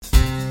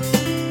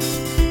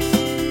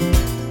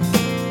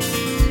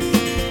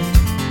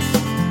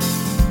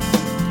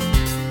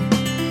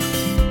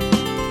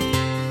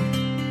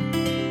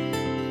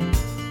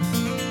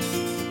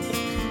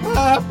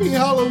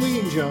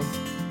Halloween, John.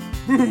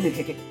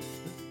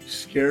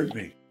 Scared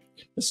me.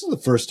 This is the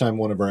first time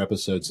one of our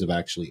episodes have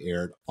actually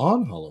aired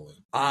on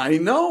Halloween. I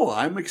know.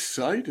 I'm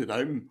excited.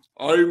 I'm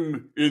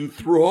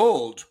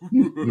enthralled.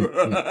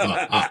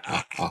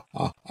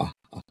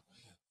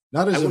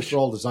 Not as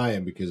enthralled as I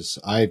am, because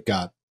I've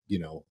got,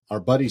 our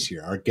buddies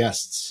here, our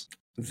guests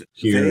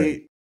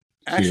here.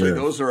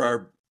 Those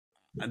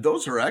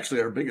are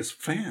actually our biggest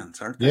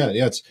fans, aren't they?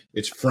 Yeah.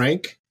 It's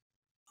Frank,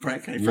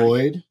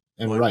 Lloyd,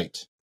 and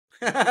Wright.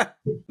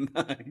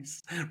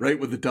 Nice. Right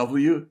with the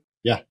W?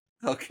 Yeah.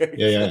 Okay.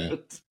 Yeah.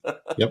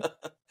 Yep.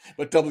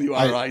 But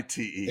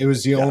W-R-I-T-E. It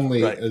was the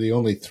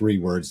only three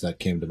words that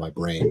came to my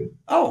brain.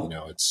 Oh.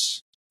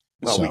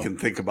 We can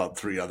think about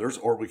three others,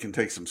 or we can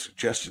take some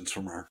suggestions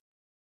from our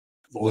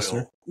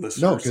loyal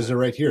listeners. No, because they're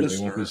right here.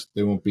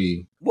 They won't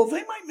be. Well,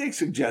 they might make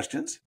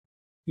suggestions.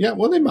 Yeah,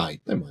 well, they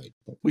might.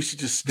 We should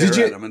just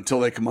stare at them until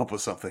they come up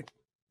with something.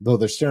 Though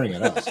they're staring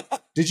at us.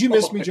 Did you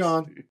miss me,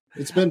 John?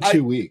 It's been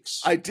 2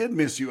 weeks. I did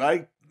miss you.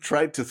 I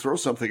tried to throw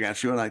something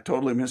at you, and I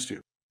totally missed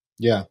you.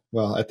 Yeah,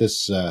 well, at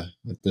this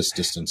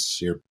distance,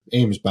 your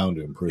aim is bound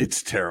to improve.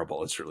 It's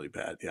terrible. It's really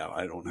bad. Yeah,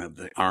 I don't have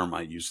the arm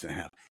I used to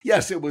have.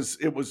 Yes, it was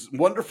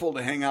wonderful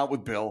to hang out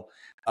with Bill.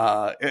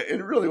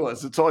 It really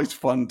was. It's always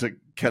fun to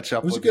catch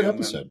up with him. It was a good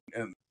episode.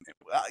 And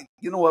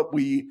you know what?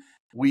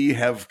 We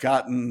have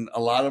gotten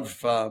a lot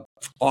of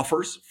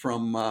offers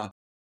from,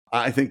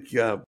 I think,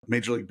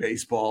 Major League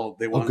Baseball.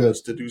 They wanted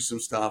us to do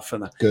some stuff.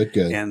 And good.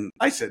 And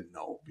I said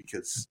no,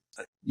 because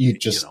you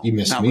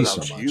missed me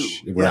so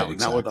much.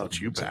 Not without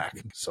you back.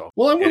 So,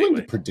 well, I'm willing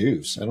to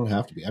produce. I don't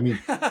have to be. I mean,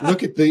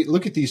 look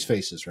at these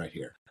faces right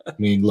here. I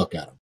mean, look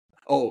at them.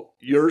 Oh,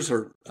 yours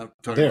are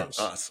talking about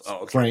us.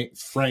 Oh, okay.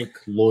 Frank,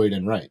 Lloyd,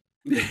 and Wright.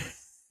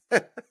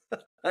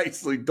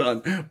 Nicely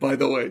done, by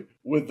the way,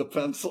 with the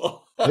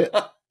pencil.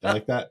 Yeah, I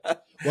like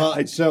that. Well,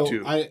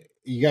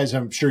 you guys,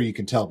 I'm sure you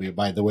can tell me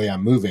by the way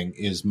I'm moving,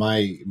 is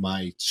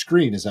my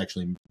screen is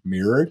actually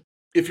mirrored.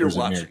 If you're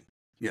watching.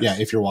 Yes. Yeah,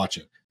 if you're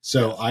watching.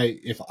 So yes.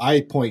 If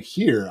I point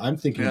here, I'm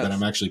thinking that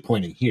I'm actually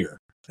pointing here.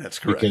 That's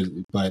correct.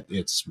 But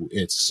it's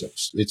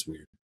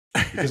weird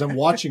because I'm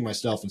watching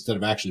myself instead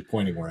of actually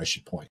pointing where I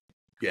should point.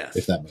 Yes,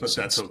 if that makes sense.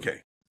 But that's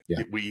okay.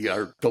 Yeah, we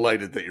are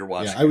delighted that you're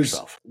watching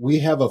yourself. We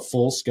have a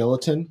full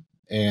skeleton,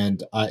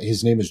 and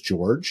his name is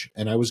George,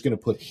 and I was going to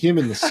put him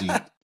in the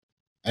seat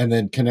and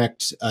then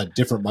connect a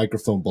different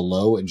microphone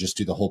below and just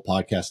do the whole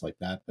podcast like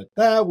that. But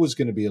that was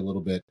going to be a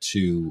little bit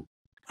too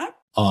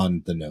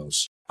on the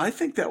nose. I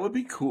think that would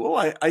be cool.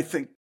 I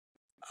think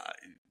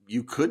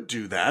you could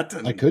do that.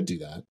 I could do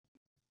that.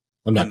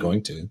 I'm not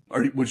going to.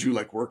 Would you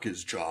work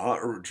his jaw,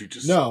 or would you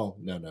just? No.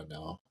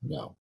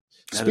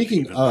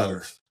 Speaking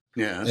of,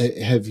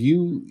 have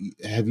you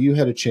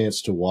had a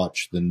chance to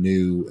watch the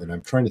new? And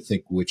I'm trying to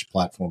think which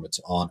platform it's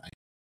on. I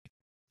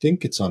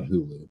think it's on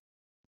Hulu.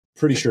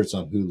 Pretty sure it's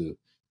on Hulu.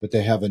 But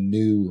they have a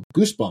new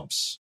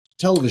Goosebumps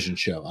television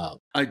show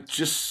out. I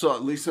just saw,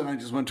 Lisa and I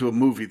just went to a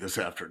movie this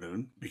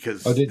afternoon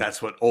because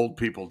that's what old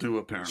people do,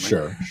 apparently.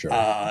 Sure.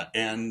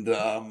 And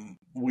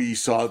we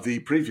saw the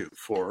preview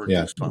for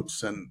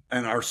Goosebumps.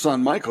 And our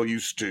son, Michael,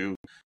 used to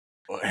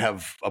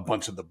have a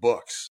bunch of the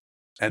books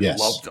and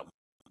loved them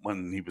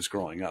when he was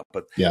growing up.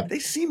 But they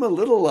seem a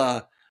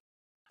little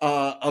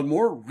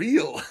more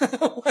real.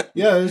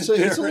 It's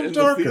a little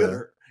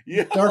darker.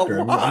 Yeah,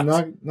 darker. I'm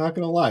not going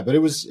to lie, but it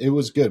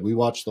was good. We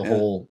watched the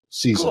whole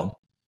season. Cool.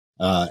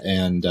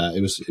 And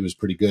it was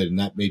pretty good, and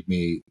that made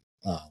me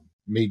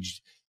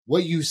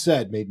what you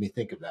said made me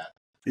think of that.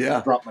 Yeah,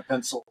 I dropped my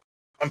pencil.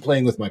 I'm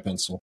playing with my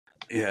pencil.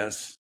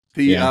 Yes,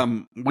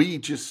 we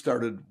just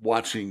started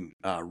watching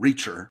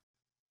Reacher.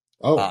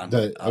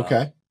 On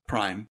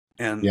Prime,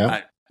 and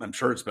I'm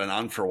sure it's been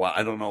on for a while.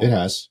 I don't know. It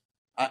has.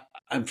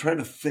 I'm trying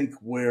to think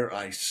where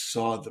I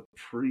saw the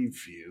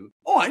preview.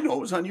 Oh, I know,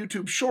 it was on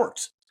YouTube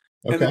Shorts,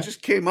 and it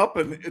just came up,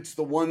 and it's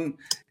the one.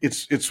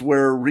 It's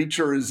where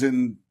Reacher is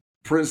in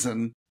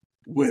prison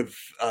with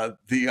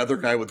the other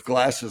guy with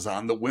glasses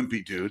on, the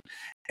wimpy dude,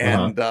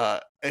 and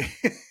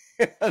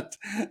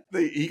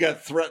he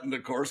got threatened,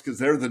 of course, because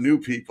they're the new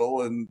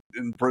people in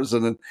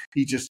prison, and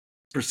he just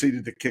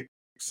proceeded to kick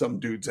some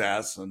dude's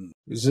ass. And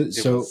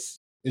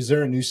is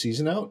there a new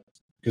season out?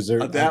 Because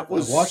that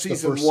was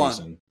season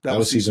one. That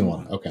was season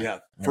one. Okay, yeah,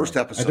 first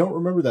episode. I don't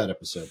remember that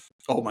episode.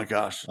 Oh my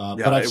gosh!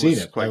 But I've seen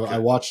it. I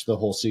watched the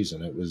whole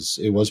season. It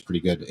was pretty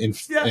good.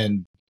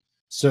 And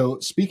so,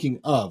 speaking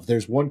of,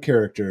 there's one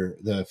character.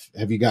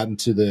 Have you gotten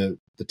to the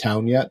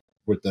town yet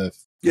with the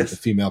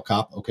female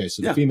cop? Okay,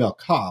 so the female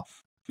cop.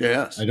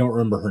 Yes, I don't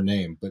remember her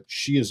name, but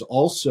she is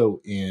also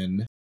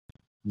in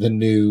the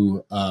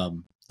new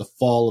The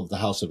Fall of the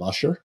House of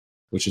Usher,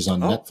 which is on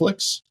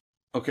Netflix.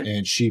 Okay,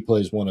 and she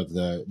plays one of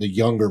the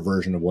younger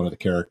version of one of the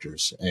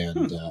characters,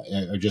 and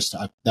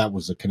that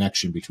was a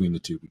connection between the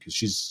two because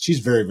she's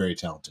very, very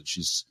talented.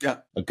 She's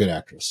a good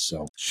actress.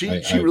 So she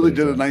really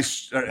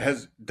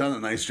has done a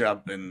nice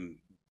job, and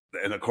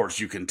of course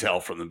you can tell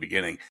from the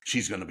beginning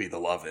she's going to be the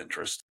love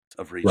interest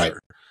of Reacher.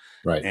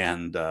 Right.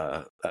 And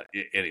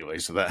anyway,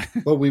 so that.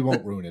 But we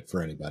won't ruin it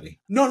for anybody.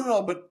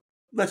 No. But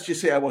let's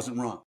just say I wasn't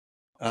wrong.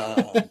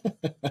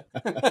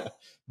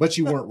 But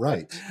you weren't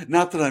right.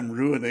 Not that I'm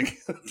ruining.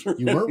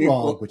 You weren't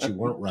wrong, but you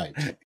weren't right.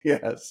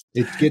 Yes,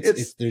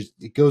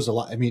 it goes a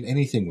lot. I mean,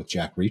 anything with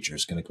Jack Reacher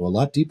is going to go a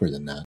lot deeper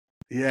than that.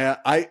 Yeah,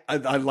 I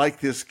like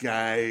this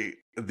guy,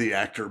 the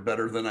actor,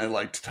 better than I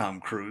liked Tom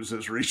Cruise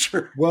as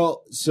Reacher.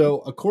 Well,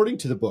 so according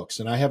to the books,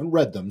 and I haven't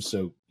read them,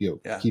 so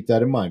keep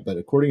that in mind. But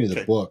according to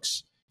the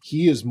books,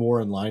 he is more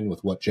in line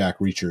with what Jack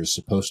Reacher is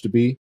supposed to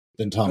be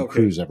than Tom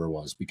Cruise ever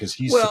was, because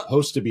he's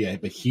supposed to be a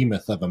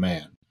behemoth of a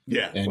man.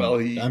 Yeah. And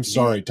I'm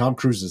sorry, Tom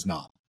Cruise is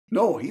not.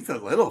 No, he's a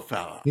little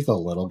fella. He's a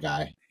little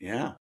guy.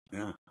 Yeah.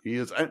 He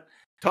is a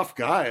tough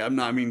guy.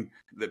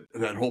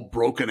 That whole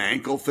broken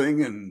ankle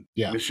thing and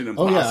Mission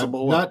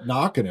Impossible. Not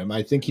knocking him.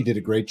 I think he did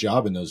a great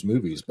job in those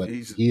movies, but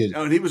he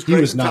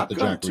was not the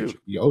Jack Reacher.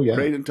 Oh yeah,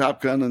 great in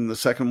Top Gun and the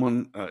second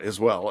one as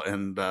well.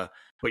 And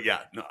but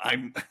yeah, no,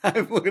 I'm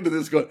looking at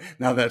this going,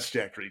 now that's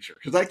Jack Reacher,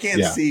 because I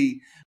can't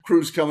see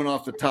Cruise coming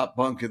off the top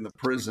bunk in the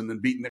prison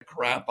and beating the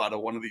crap out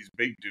of one of these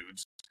big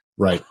dudes.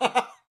 Right.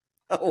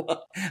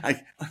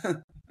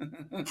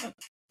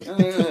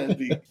 It'd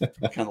be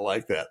kind of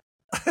like that.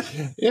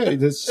 Yeah,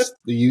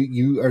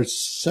 you are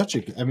such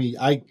a. I mean,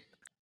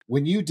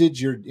 when you did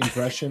your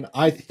impression,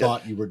 I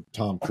thought you were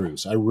Tom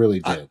Cruise. I really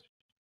did.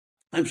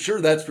 I'm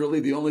sure that's really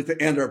the only thing,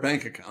 and our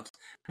bank accounts.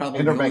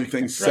 Probably the only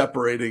thing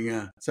separating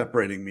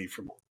me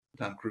from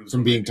Tom Cruise.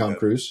 From being Tom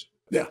Cruise?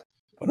 Yeah.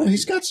 Well,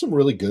 he's got some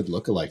really good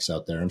lookalikes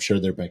out there. I'm sure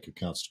their bank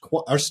accounts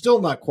are still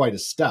not quite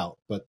as stout,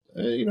 but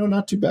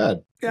not too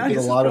bad. Yeah, get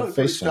a lot of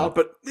face stout,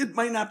 but it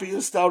might not be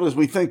as stout as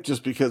we think,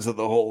 just because of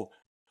the whole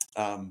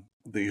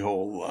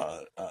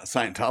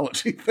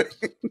Scientology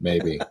thing.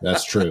 Maybe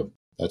that's true.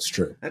 That's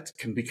true. That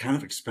can be kind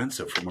of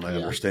expensive, from what I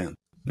understand.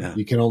 Yeah,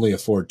 you can only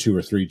afford 2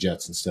 or 3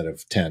 jets instead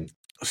of 10.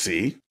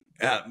 See,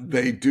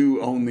 they do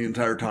own the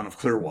entire town of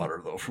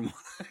Clearwater, though, from what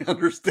I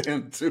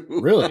understand too.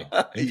 Really?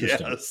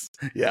 Interesting. Yes.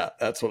 Yeah,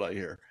 that's what I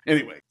hear.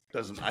 Anyway,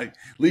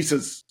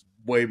 Lisa's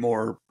way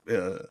more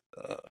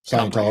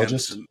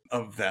Scientologist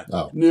of that.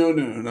 Oh.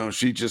 No.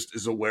 She just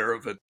is aware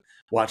of it,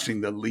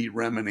 watching the Lee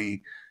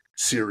Remini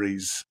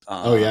series.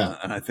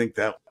 And I think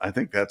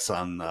that's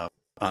on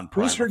Prime.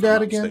 Who's her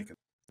dad again?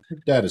 Her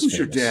dad is Who's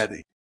famous. your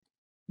daddy?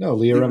 No,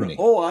 Leah Remini.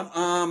 Oh,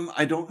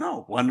 I don't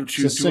know. Why don't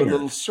you do a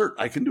little search?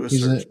 I can do a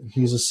search.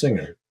 He's a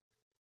singer.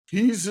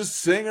 He's a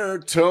singer,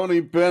 Tony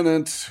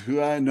Bennett,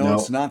 who I know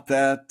it's not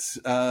that.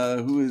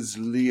 Who is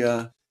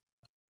Leah?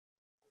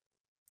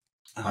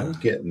 I'm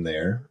getting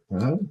there.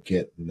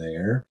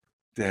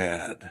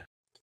 Dad.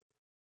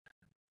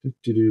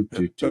 Do.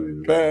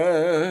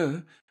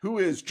 Who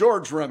is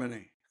George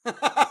Remini?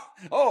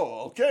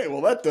 Oh, okay.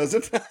 Well, that does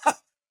it.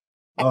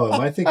 Oh,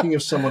 am I thinking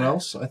of someone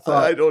else?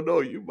 I don't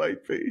know. You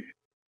might be.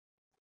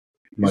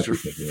 Might be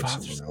thinking of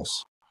someone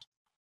else.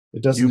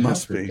 It doesn't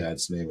have her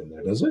dad's name in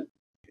there, does it?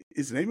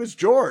 His name is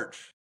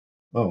George.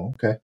 Oh,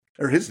 okay.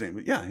 Or his name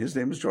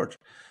is George.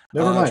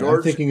 Never mind. George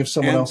I'm thinking of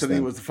someone else. Anthony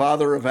was the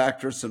father of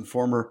actress and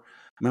former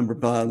member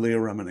Leah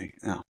Remini.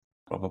 Yeah.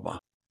 Blah blah blah.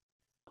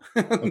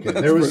 Okay,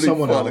 there was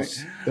someone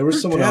else. There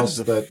was someone else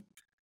that.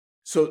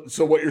 So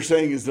what you're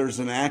saying is there's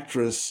an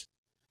actress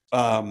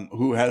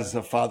who has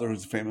a father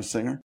who's a famous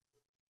singer?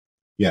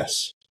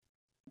 Yes.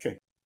 Okay.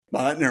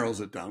 Well, that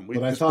narrows it down.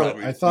 But I thought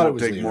it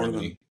was Leah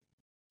Remini.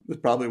 This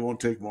probably won't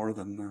take more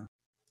than.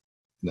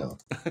 No.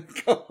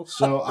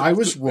 So I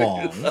was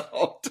wrong.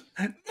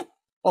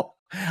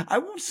 I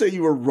won't say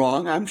you were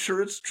wrong. I'm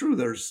sure it's true.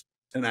 There's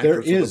an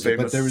actress with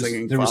a famous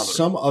singing there father. was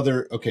some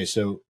other. Okay,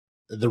 so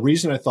the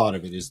reason I thought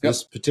of it is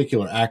this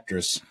particular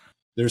actress.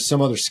 There's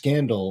some other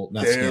scandal.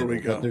 Not there scandal, we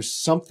go. but there's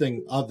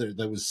something other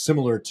that was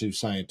similar to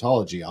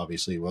Scientology.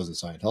 Obviously, it wasn't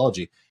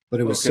Scientology, but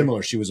it was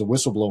similar. She was a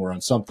whistleblower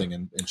on something,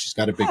 and she's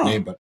got a big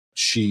name, but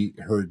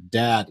her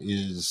dad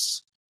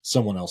is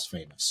someone else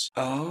famous.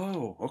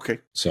 Oh, okay.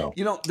 So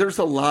there's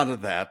a lot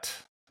of that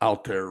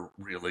out there,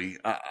 really.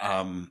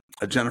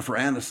 Jennifer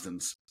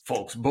Aniston's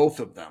folks, both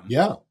of them,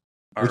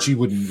 which you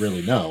wouldn't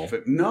really know.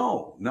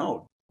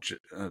 No,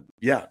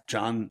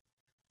 John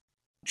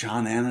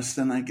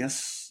Aniston, I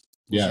guess.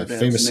 Yeah,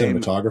 famous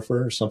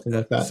cinematographer or something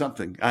like that.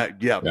 Something,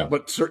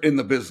 but in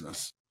the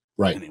business,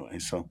 right? Anyway,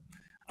 so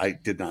I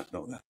did not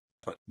know that,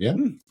 but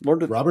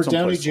Robert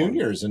Downey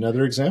Jr. is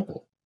another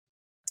example.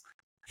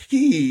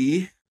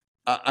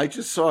 I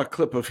just saw a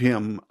clip of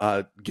him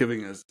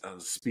giving a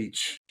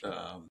speech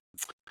at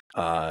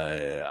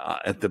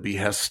the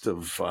behest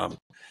of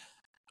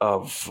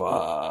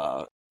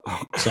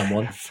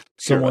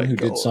someone who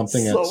did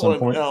something at some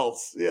point.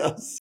 Else,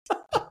 yes.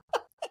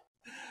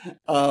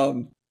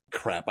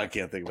 Crap, I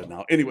can't think of it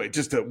now. Anyway,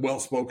 just a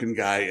well-spoken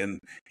guy,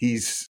 and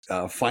he's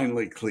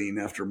finally clean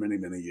after many,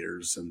 many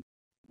years, and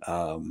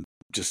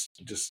just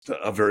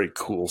a very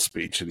cool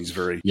speech, and he's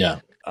very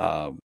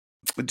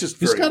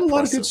he's got a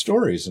lot of good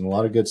stories and a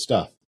lot of good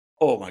stuff.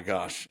 Oh my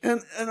gosh,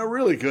 and a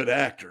really good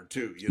actor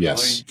too. You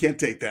can't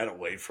take that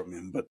away from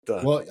him. But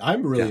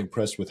I'm really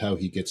impressed with how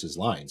he gets his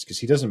lines, because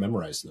he doesn't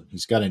memorize them.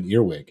 He's got an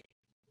earwig.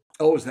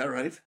 Oh, is that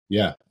right?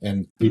 Yeah,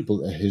 and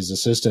his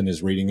assistant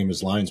is reading him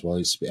his lines while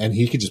and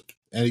he could just,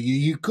 and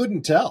you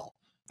couldn't tell.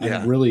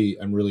 I'm really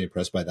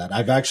impressed by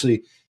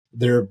that.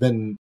 There have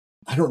been,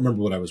 I don't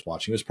remember what I was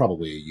watching. It was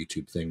probably a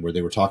YouTube thing where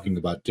they were talking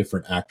about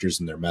different actors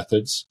and their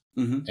methods.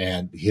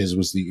 And his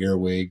was the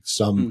earwig.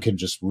 Some can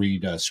just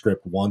read a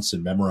script once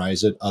and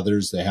memorize it.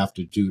 Others, they have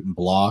to do it in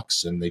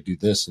blocks, and they do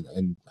this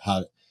and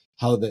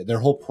how their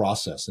whole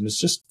process. And it's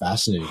just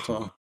fascinating to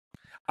me.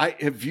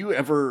 Have you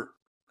ever,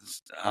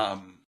 IED,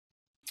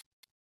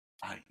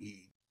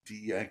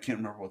 I can't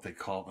remember what they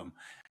call them.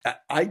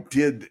 I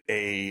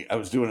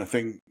was doing a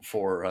thing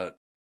for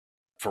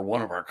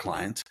one of our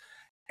clients,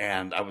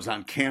 and I was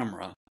on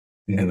camera,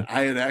 and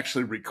I had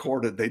actually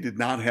recorded. They did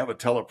not have a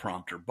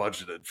teleprompter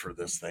budgeted for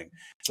this thing,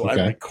 so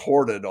I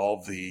recorded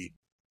all the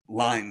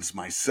lines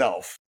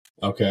myself.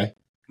 Okay.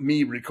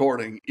 Me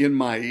recording in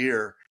my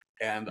ear,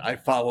 and I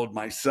followed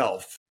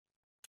myself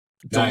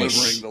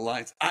delivering the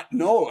lines.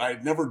 No, I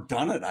had never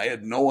done it. I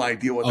had no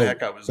idea what the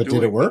heck I was doing. But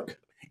did it work?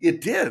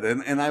 It did,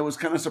 and I was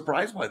kind of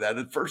surprised by that.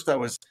 At first, I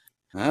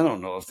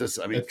don't know if this.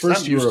 I mean, at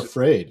first you were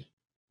afraid.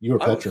 You were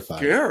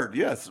petrified. I was scared.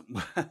 Yes,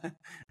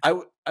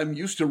 I'm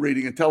used to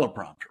reading a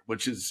teleprompter,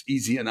 which is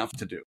easy enough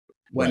to do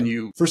when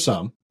you for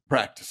some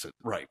practice it.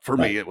 Right. For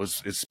me,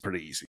 it's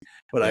pretty easy.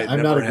 But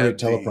I'm not a great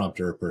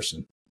teleprompter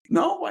person.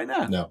 No, why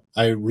not? No,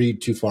 I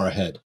read too far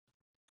ahead.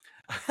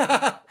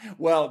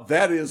 Well,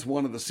 that is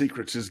one of the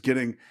secrets, is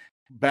getting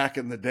back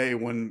in the day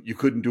when you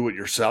couldn't do it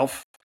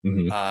yourself.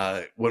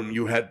 When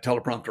you had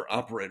teleprompter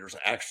operators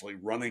actually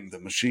running the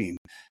machine,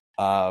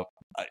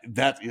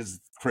 that is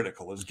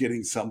critical, is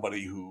getting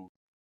somebody who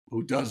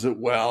does it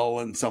well,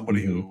 and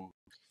somebody who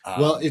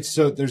there's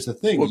the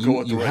thing, will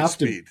go at the right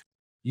speed.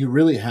 You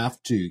really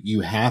have to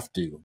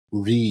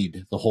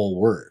read the whole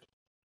word.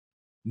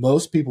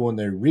 Most people, when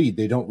they read,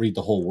 they don't read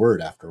the whole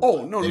word after a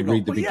while. They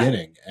read the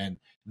beginning, and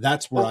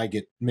that's where I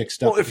get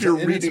mixed up. Well, if you're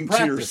reading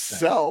to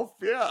yourself,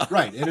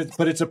 right.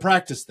 But it's a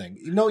practice thing.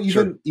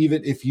 Even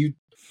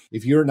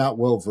if you're not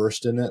well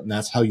versed in it, and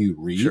that's how you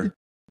read,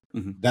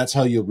 that's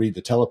how you'll read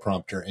the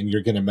teleprompter, and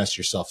you're going to mess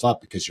yourself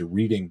up because you're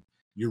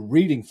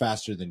reading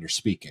faster than you're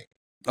speaking.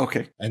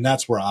 Okay. And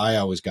that's where I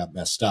always got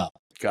messed up.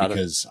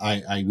 Because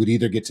it. I would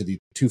either get to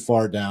too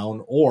far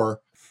down, or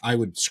I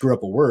would screw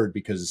up a word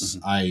because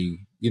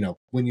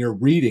when you're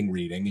reading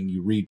and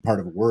you read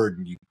part of a word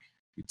and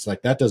it's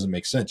like, that doesn't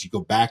make sense. You go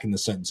back in the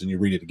sentence and you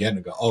read it again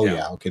and go,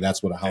 okay,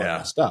 that's how I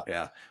messed up.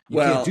 Yeah. You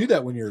can't do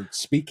that when you're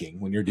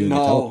speaking, when you're doing a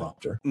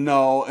teleprompter.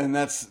 No, and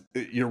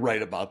you're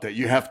right about that.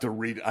 You have to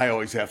read. I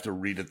always have to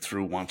read it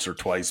through once or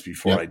twice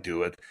before I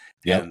do it.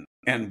 Yep.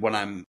 And when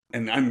I'm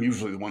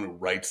usually the one who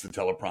writes the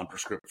teleprompter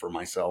script for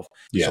myself.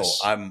 Yes.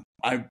 So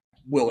I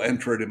will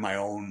enter it in my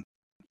own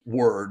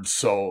words,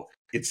 so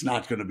it's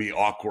not going to be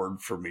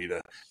awkward for me to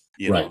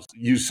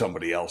use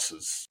somebody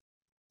else's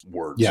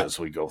words as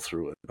we go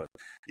through it. But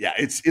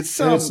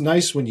it's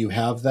nice when you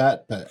have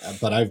that,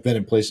 but I've been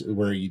in places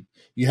where you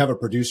have a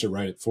producer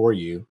write it for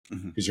you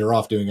because you're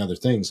off doing other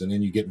things, and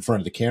then you get in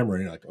front of the camera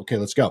and you're like, okay,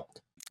 let's go.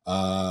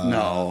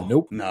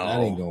 Nope, that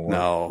ain't gonna work.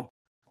 No,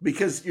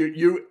 because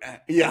you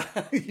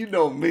you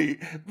know me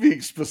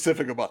being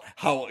specific about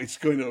how it's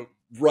going to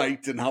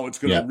write and how it's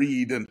going to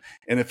read, and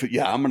if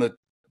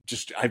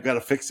I've got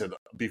to fix it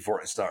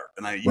before I start.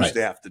 And I used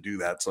to have to do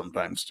that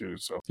sometimes too.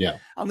 So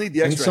I'll need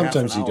the extra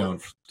sometimes half an you hour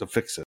don't to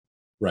fix it.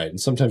 Right. And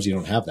sometimes you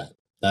don't have that.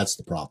 That's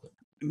the problem.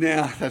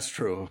 Yeah, that's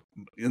true.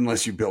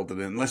 Unless you build it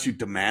in, unless you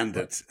demand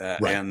it.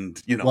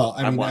 And, well,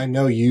 I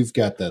know you've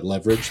got that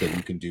leverage that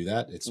you can do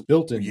that. It's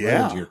built in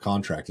right into your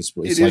contract.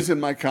 It is in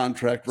my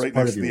contract, right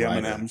next to the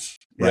M&Ms.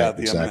 Right,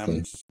 the exactly.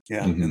 M&Ms.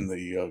 Yeah, in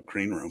the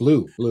green room.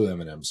 Blue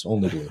M&Ms,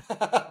 only blue.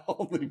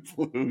 Only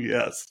blue,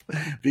 yes.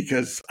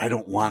 Because I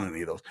don't want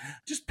any of those.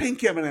 Just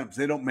pink M&Ms.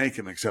 They don't make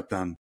them except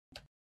on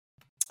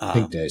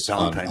Pink Days,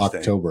 on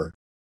October.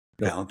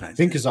 No, Valentine's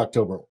Pink Day. is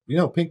October.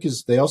 Pink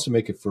is, they also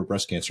make it for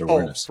breast cancer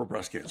awareness. For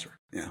breast cancer.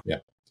 Yeah. Yeah.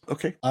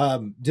 Okay.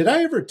 Did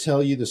I ever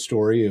tell you the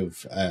story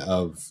of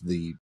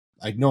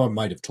I know I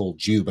might have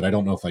told you, but I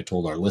don't know if I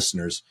told our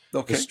listeners,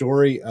 the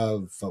story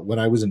of when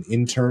I was an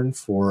intern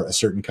for a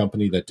certain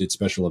company that did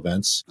special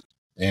events,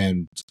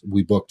 and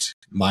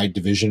my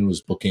division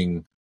was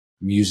booking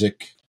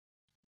music,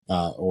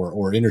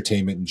 or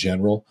entertainment in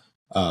general,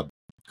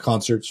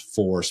 concerts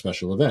for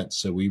special events.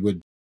 So we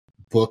would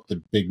book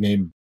the big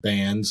name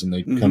bands, and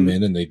they'd come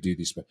in and they'd do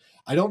these.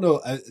 I don't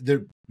know.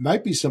 There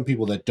might be some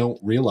people that don't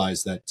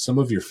realize that some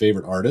of your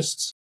favorite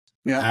artists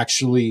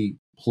actually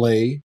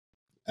play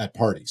at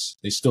parties.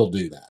 They still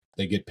do that.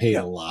 They get paid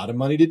a lot of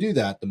money to do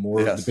that.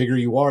 The bigger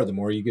you are, the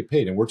more you get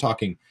paid. And we're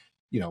talking,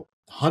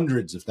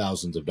 hundreds of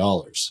thousands of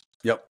dollars.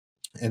 Yep.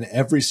 And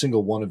every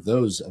single one of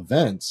those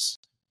events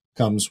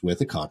comes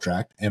with a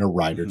contract and a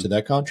rider to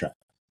that contract.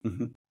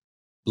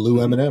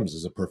 Blue M&Ms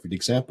is a perfect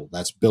example.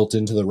 That's built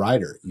into the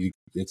rider.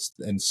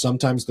 And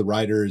sometimes the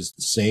rider is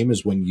the same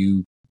as when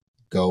you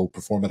go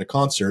perform at a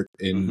concert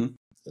in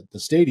the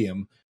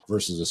stadium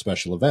versus a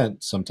special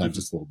event. Sometimes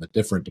it's a little bit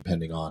different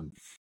depending on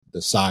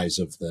the size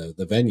of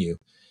the venue.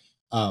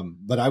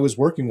 But I was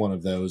working one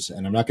of those,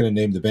 and I'm not going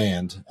to name the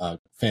band.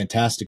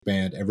 Fantastic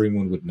band.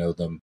 Everyone would know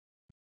them.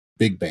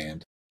 Big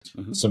band.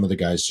 Mm-hmm. Some of the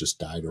guys just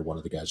died, or one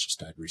of the guys just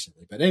died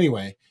recently. But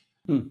anyway,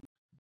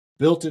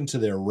 built into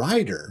their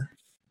rider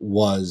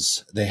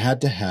was they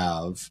had to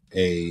have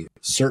a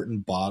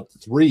certain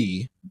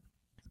 3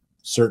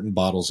 certain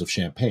bottles of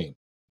champagne.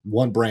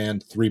 One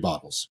brand, 3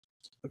 bottles.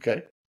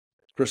 Okay.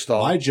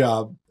 Cristal. My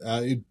job,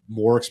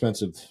 more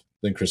expensive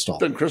than Cristal.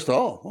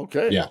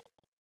 Okay. Yeah.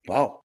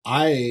 Wow.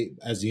 I,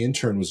 as the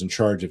intern, was in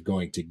charge of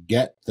going to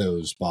get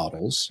those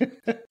bottles.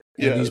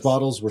 And these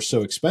bottles were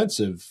so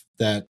expensive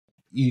that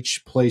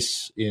each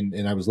place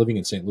and I was living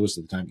in St. Louis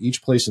at the time,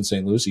 each place in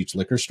St. Louis, each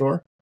liquor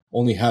store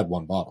only had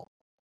 1 bottle.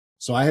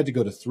 So I had to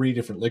go to 3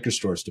 different liquor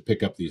stores to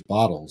pick up these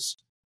bottles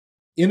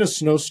in a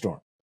snowstorm.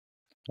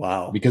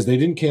 Wow. Because they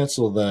didn't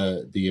cancel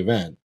the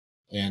event.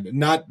 And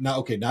not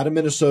a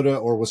Minnesota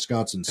or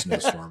Wisconsin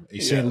snowstorm, a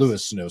St.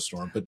 Louis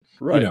snowstorm, but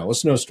a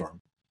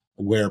snowstorm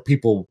where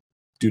people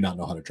do not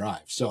know how to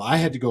drive. So I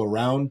had to go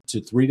around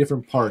to 3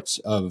 different parts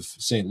of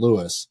St.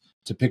 Louis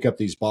to pick up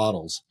these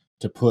bottles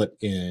to put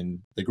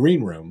in the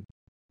green room,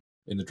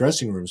 in the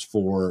dressing rooms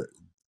for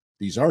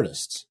these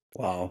artists.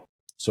 Wow.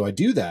 So I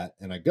do that,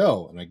 and I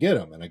go and I get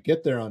them, and I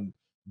get there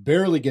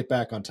barely get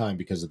back on time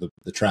because of the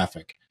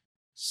traffic.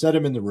 Set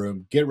them in the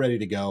room, get ready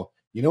to go.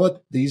 You know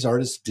what these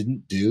artists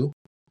didn't do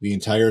the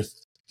entire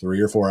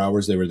 3 or 4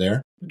 hours they were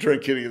there?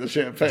 Drink any of the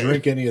champagne.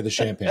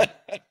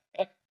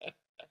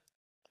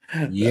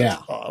 Yeah.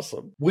 That's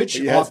awesome.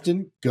 Which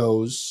often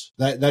goes,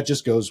 that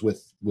just goes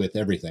with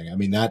everything. I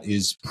mean, that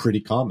is pretty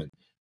common.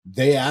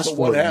 They asked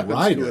for a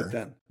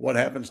rider. What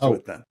happens to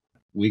it then?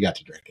 We got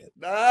to drink it.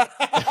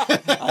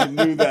 I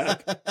knew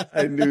that.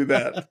 I knew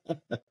that.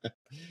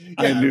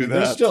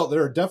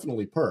 There are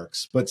definitely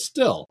perks, but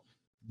still,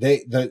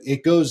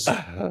 it goes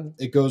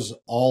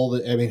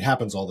it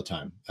happens all the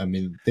time. I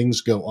mean,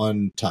 things go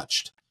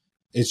untouched.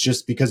 It's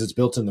just because it's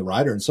built in the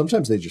rider, and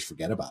sometimes they just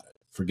forget about it.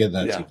 Forget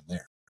that it's even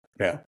there.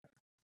 Yeah.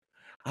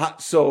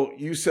 So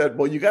you said,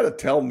 well, you got to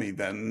tell me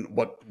then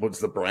what was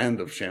the brand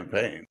of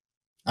champagne?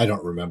 I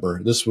don't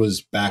remember. This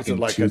was back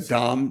in a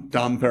Dom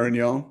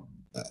Perignon.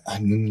 I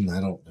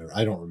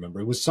don't remember.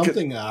 It was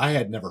something I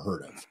had never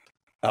heard of.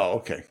 Oh,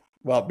 okay.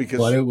 Well, because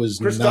but it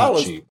was not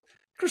cheap.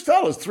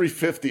 Cristal is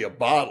 $3.50 a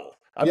bottle.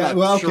 I'm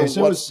not sure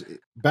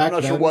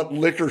what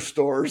liquor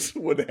stores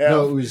would have.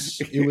 No, it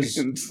was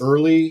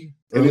early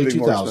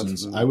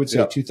 2000s. I would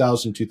say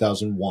 2000,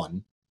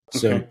 2001.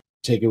 So okay.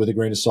 Take it with a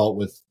grain of salt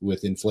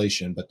with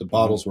inflation, but the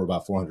bottles were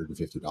about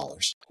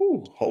 $450.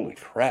 Ooh, holy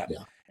crap.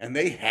 Yeah. And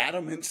they had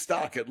them in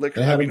stock at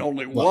liquor.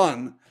 Only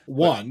one.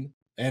 One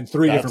and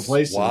 3 different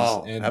places.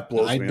 Wow, and that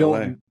blows me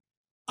away.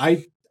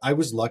 I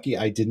was lucky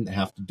I didn't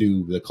have to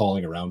do the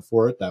calling around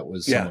for it. That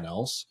was someone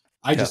else.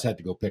 I just had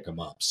to go pick them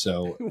up.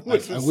 So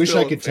I wish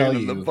I could tell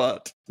you it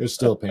was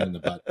still a pain in the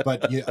butt.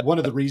 But one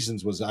of the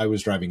reasons was I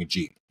was driving a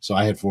Jeep. So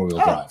I had 4-wheel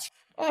drive.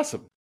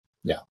 Awesome.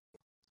 Yeah.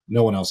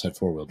 No one else had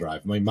 4-wheel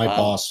drive. My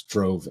boss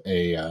drove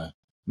a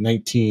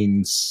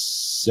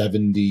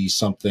 1970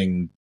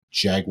 something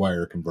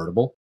Jaguar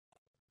convertible.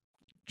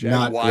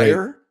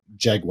 Jaguar?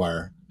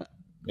 Jaguar.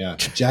 Yeah.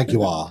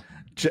 Jaguar.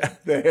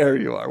 There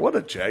you are. What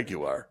a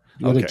Jaguar.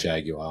 What a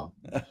Jaguar.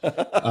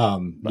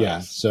 Nice. Yeah.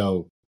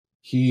 So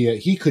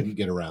he couldn't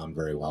get around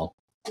very well.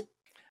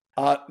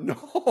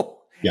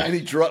 No. Yeah. And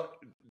he drove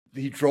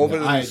it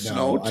in the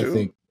snow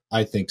too.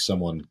 I think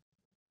someone.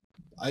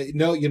 You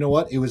know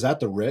what? It was at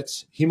the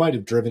Ritz. He might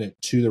have driven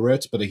it to the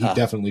Ritz, but he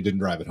definitely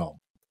didn't drive it home.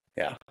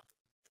 Yeah.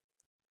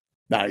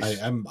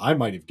 Nice. I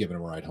might have given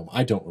him a ride home.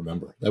 I don't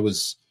remember. That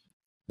was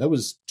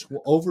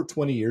over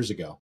 20 years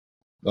ago.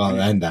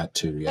 And that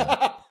too.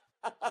 Yeah.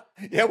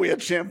 Yeah, we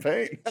had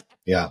champagne.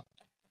 Yeah.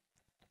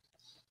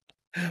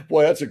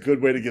 Boy, that's a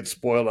good way to get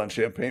spoiled on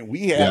champagne.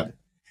 We had,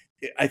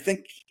 I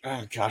think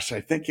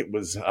it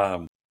was,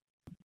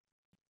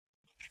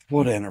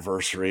 what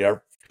anniversary?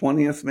 Our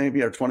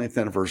 20th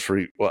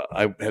anniversary. Well,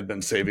 I had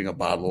been saving a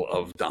bottle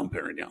of Dom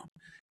Perignon.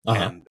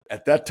 And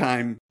at that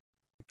time,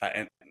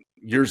 and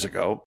years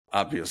ago,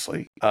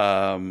 obviously,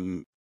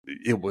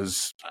 it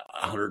was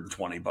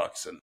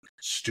 $120 and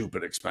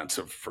stupid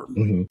expensive for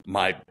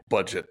my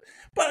budget.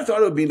 But I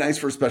thought it would be nice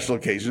for a special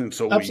occasion.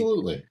 So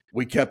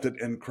we kept it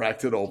and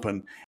cracked it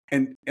open.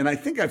 And I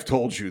think I've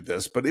told you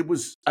this, but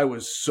I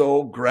was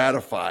so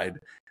gratified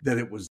that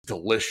it was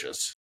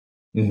delicious.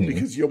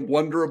 Because you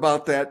wonder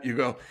about that. You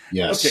go,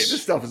 yes. Okay,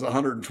 this stuff is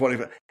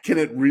 $125. Can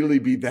it really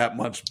be that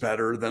much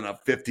better than a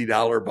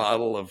 $50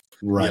 bottle of,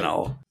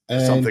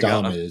 and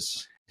Dom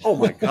is. Oh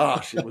my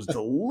gosh, it was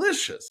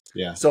delicious.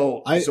 Yeah.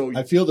 So I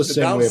feel the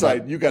same way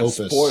about you got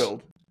Opus.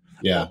 Spoiled.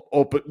 Yeah.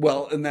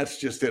 Well, and that's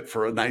just it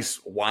for a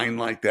nice wine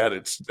like that.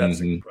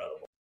 That's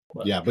incredible.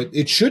 But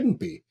it shouldn't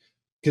be,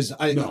 because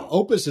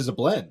Opus is a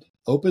blend.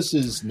 Opus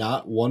is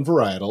not one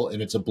varietal,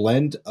 and it's a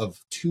blend of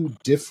 2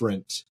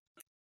 different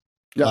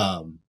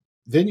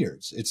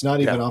vineyards. It's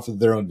not even off of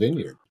their own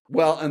vineyard.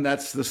 Well, and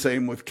that's the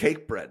same with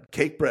Cake Bread.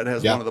 Cake Bread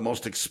has one of the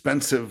most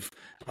expensive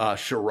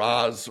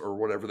Shiraz or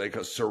whatever they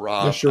call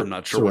Syrah. I'm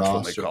not sure which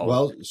one they call it.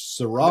 Well,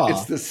 Syrah.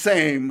 It's the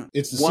same.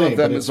 It's the one same, of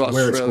them but is it's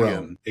where Australian. it's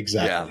grown.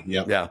 Exactly.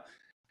 Yeah.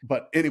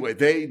 But anyway,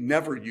 they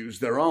never use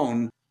their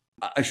own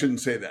I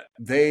shouldn't say that.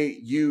 They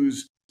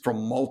use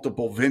from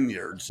multiple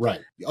vineyards.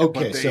 Right.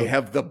 Okay. But they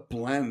have the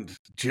blend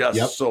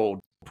just so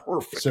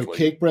perfectly. So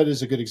Cakebread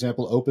is a good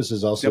example. Opus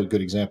is also a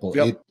good example.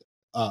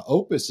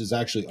 Opus is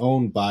actually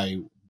owned by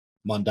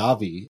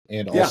Mondavi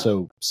and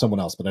also someone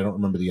else, but I don't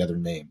remember the other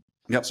name.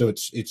 Yep. So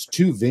it's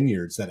two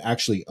vineyards that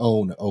actually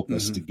own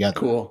Opus together.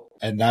 Cool.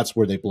 And that's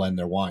where they blend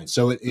their wine.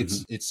 So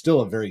it's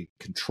still a very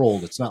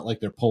controlled. It's not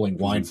like they're pulling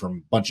wine from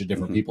a bunch of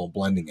different people and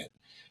blending it.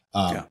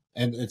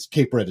 And it's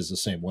Cakebread is the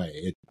same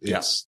way.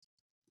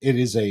 It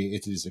is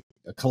a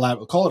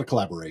collab. Call it a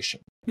collaboration.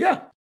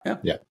 Yeah.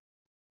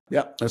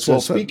 That's so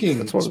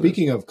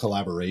speaking of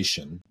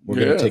collaboration, we're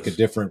going to take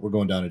we're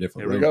going down a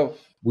different road. Here we go.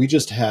 We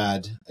just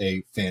had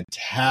a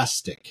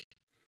fantastic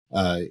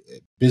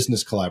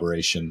business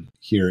collaboration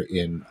here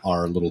in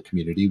our little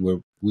community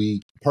where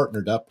we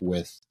partnered up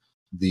with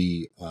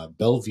the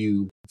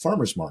Bellevue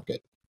Farmers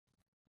Market.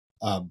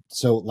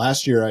 So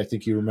last year, I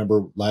think you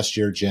remember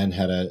Jen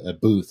had a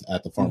booth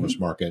at the farmers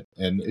market,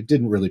 and it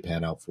didn't really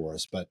pan out for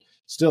us, but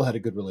still had a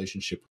good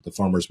relationship with the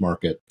farmers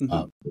market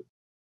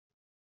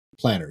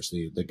planners,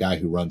 the guy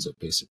who runs it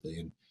basically.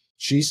 And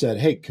she said,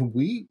 hey,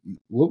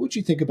 what would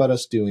you think about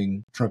us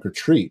doing trunk or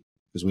treat?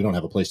 Because we don't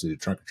have a place to do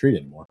trunk or treat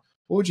anymore.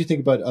 What would you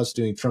think about us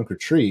doing trunk or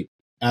treat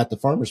at the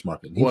farmers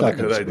market? And he thought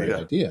that was a great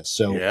idea.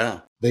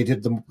 So they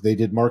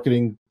did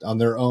marketing on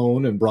their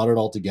own and brought it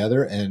all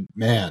together. And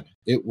man,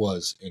 it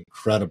was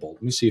incredible.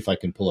 Let me see if I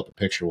can pull up a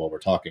picture while we're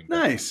talking.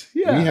 Nice.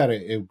 Yeah. We had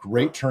a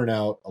great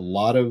turnout, a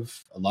lot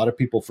of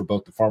people for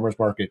both the farmers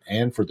market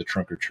and for the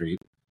trunk or treat.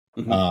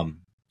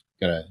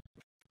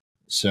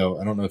 So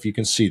I don't know if you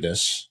can see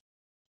this,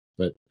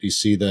 but do you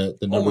see the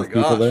number of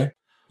people there?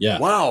 Yeah.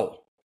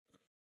 Wow.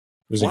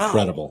 It was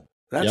incredible.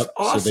 That's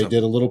awesome. So they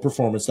did a little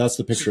performance. That's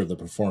the picture of the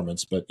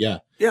performance, but yeah.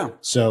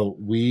 So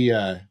we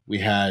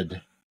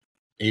had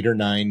 8 or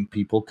 9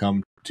 people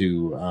come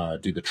to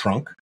do the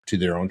trunk, to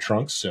their own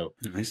trunks. So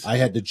nice. I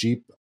had the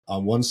Jeep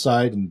on one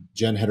side and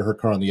Jen had her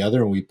car on the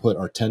other, and we put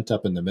our tent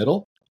up in the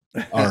middle.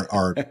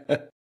 Our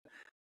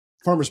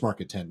farmers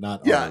market tent,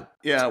 not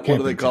What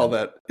do they call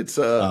that? It's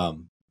a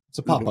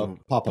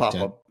pop-up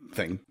tent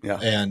thing. Yeah.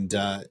 And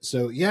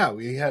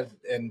we had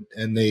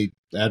and they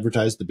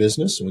advertised the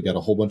business, and we got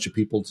a whole bunch of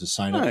people to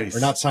sign up, or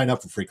not sign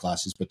up for free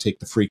classes, but take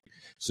the free.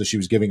 So she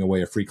was giving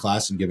away a free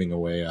class and giving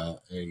away a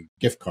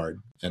gift card,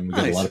 and we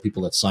got a lot of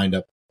people that signed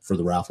up for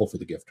the raffle for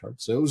the gift card.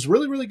 So it was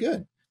really, really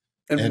good.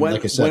 And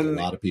like I said, a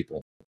lot of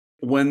people.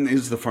 When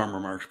is the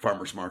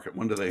farmers market?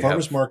 When do they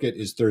farmers market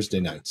is Thursday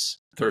nights.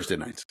 Thursday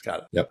nights.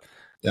 Got it.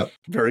 Yep.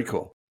 Very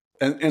cool.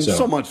 And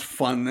so much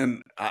fun.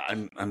 And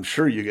I'm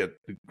sure you get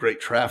great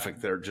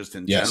traffic there just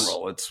in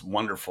general. It's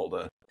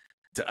wonderful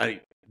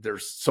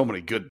there's so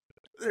many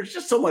there's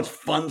just so much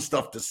fun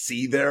stuff to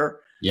see there.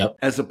 Yep.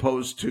 As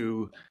opposed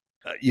to,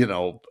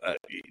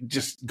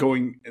 just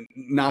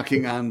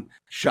knocking on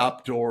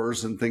shop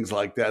doors and things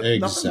like that. Exactly.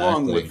 Nothing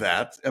wrong with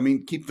that. I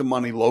mean, keep the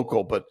money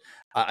local, but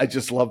I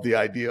just love the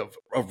idea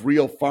of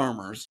real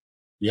farmers.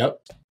 Yep.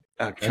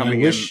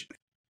 Coming in.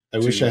 I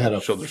wish I had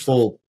a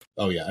full.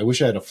 Oh yeah, I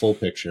wish I had a full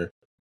picture,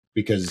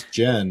 because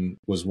Jen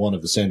was one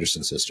of the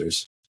Sanderson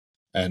sisters,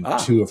 and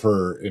 2 of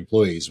her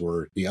employees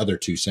were the other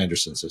 2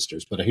 Sanderson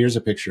sisters. But here's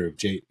a picture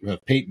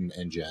of Peyton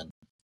and Jen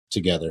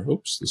together.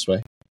 Oops, this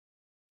way.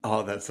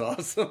 Oh, that's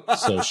awesome.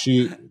 So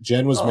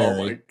Jen was married.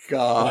 Oh my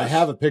gosh. I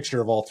have a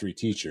picture of all 3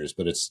 teachers,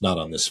 but it's not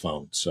on this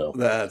phone. So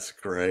that's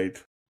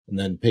great. And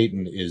then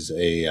Peyton is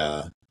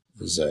a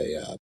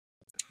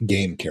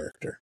game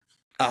character.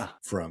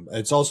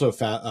 It's also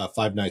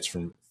Five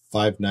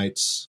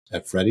Nights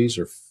at Freddy's,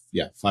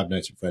 Five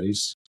Nights at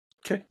Freddy's.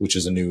 Okay. Which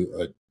is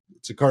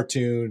it's a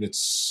cartoon,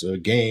 it's a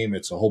game,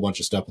 it's a whole bunch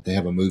of stuff, but they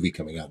have a movie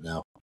coming out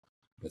now.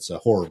 It's a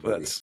horror movie.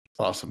 That's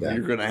awesome. Yeah.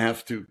 You're going to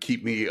have to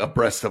keep me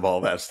abreast of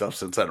all that stuff,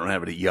 since I don't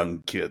have any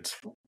young kids.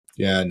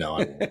 Yeah, no,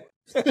 I won't.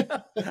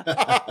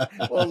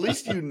 Well, at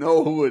least you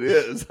know who it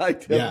is. I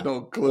have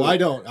no clue. Well, I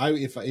don't.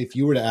 If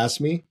you were to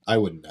ask me, I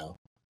wouldn't know.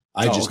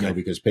 I just know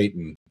because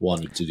Peyton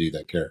wanted to do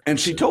that character. And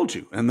she told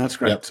you, and that's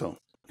great. Yep. So,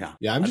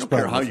 yeah, I'm just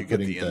proud of how you get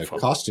the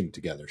costume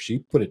together. She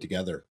put it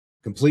together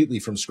completely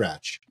from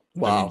scratch.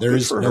 Wow. I mean, there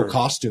is no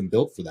costume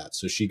built for that.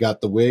 So she got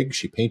the wig,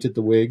 she painted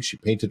the wig, she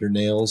painted her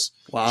nails.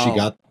 Wow.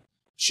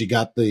 She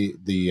got the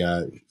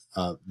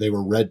they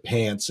were red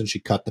pants, and she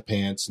cut the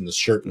pants, and the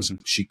shirt was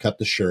she cut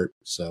the shirt.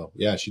 So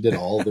yeah, she did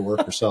all the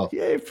work herself.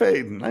 Yay,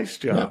 Peyton. Nice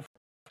job. Yeah.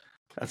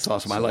 That's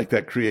awesome. I like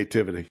that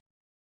creativity.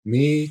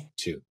 Me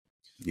too.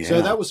 Yeah.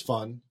 So that was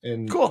fun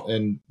and cool.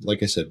 And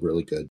like I said,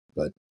 really good.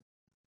 But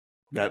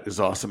that is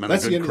awesome. And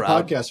that's the end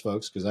crowd. Of the podcast,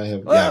 folks, because I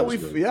have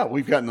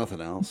we've got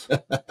nothing else.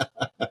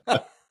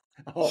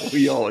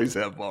 We always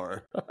have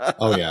more.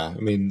 Oh yeah. I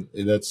mean,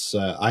 that's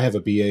I have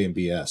a BA and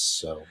BS,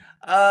 so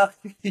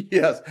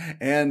yes.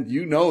 And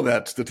you know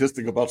that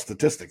statistic about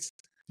statistics.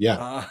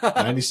 Yeah.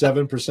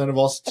 97% of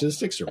all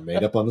statistics are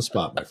made up on the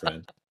spot, my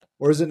friend.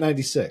 Or is it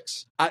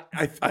 96? I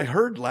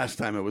heard last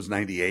time it was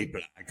 98,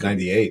 but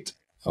 98.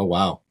 Oh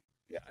wow.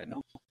 Yeah, I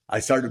know. I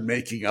started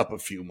making up a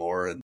few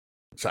more, and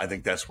so I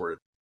think that's where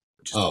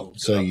So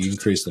you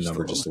increased the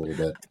number just a little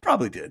bit. I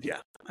probably did,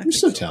 yeah. You're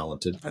so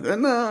talented.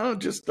 No,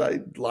 I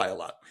lie a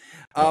lot.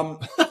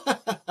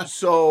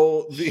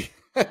 So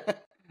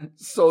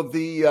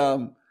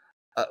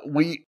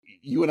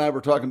you and I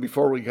were talking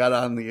before we got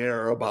on the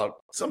air about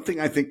something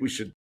I think we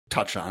should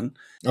touch on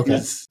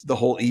is the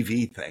whole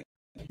EV thing.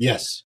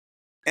 Yes.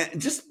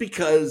 And just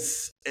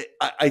because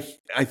I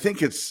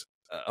think it's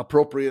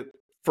appropriate,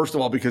 first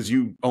of all, because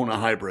you own a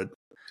hybrid.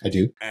 I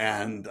do.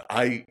 And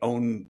I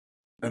own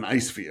an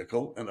ICE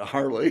vehicle and a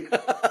Harley.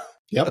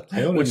 Yep.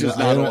 I own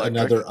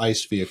another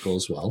ICE vehicle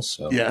as well.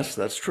 So yes,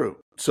 that's true.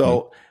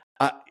 So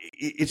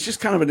it's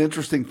just kind of an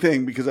interesting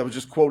thing because I was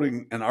just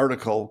quoting an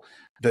article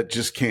that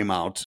just came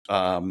out,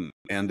 and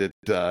it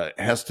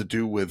has to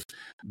do with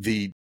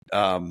the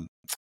U.S.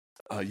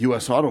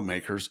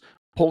 automakers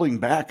pulling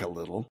back a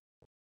little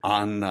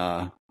on.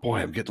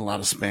 I'm getting a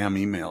lot of spam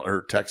email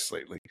or texts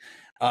lately.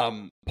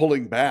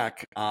 Pulling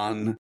back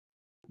on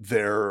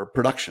their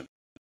production.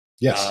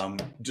 Yes.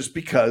 Just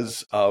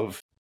because of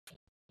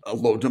a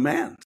low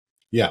demand.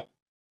 Yeah.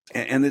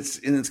 And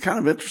it's kind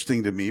of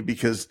interesting to me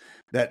because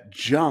that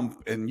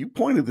jump, and you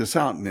pointed this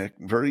out, Nick,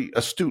 very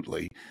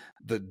astutely,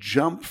 the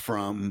jump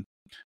from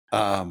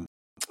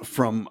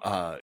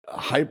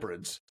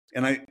hybrids.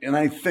 And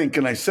I think,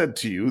 and I said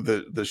to you,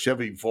 the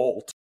Chevy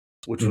Volt,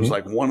 which was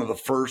like one of the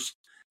first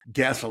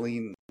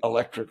gasoline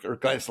electric or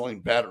gasoline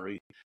battery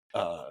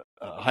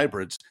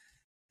hybrids.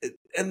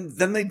 And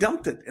then they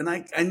dumped it. And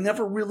I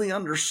never really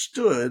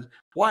understood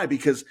why,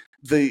 because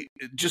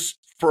just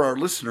for our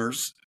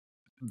listeners,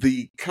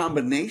 the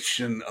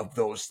combination of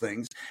those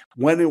things,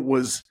 when it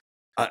was,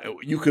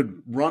 you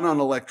could run on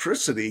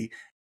electricity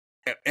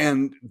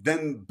and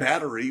then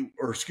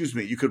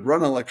you could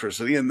run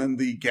electricity and then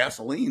the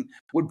gasoline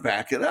would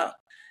back it up.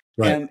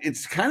 Right. And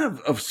it's kind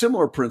of a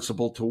similar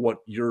principle to what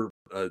your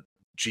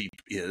Jeep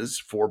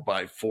is,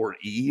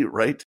 4x4E,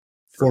 right?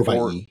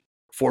 4xe.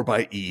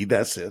 4xe,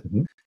 that's it.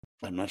 Mm-hmm.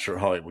 I'm not sure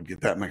how I would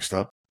get that mixed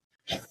up.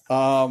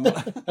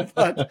 But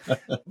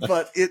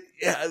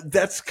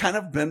that's kind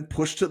of been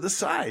pushed to the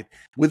side,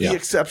 with the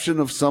exception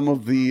of some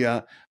of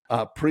the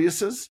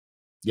Priuses.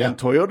 Yeah. And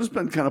Toyota's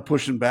been kind of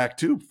pushing back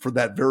too, for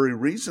that very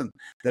reason,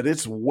 that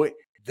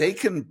they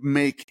can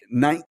make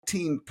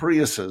 19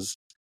 Priuses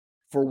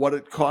for what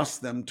it costs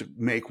them to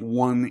make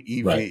one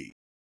EV,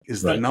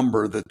 is the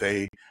number that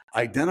they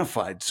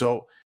identified.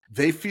 So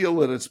they feel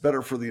that it's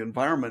better for the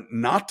environment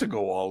not to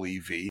go all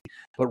EV,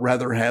 but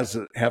rather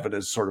have it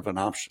as sort of an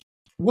option.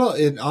 Well,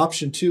 an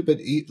option too, but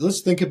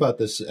let's think about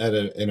this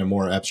in a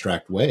more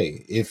abstract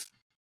way.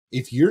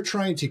 If you're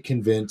trying to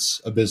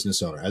convince a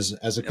business owner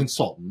as a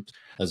consultant,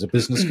 as a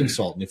business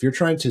consultant, if you're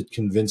trying to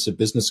convince a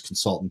business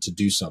consultant to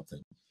do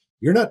something,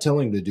 you're not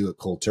telling them to do it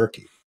cold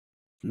turkey.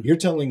 You're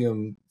telling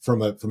them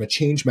from a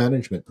change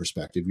management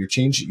perspective. You're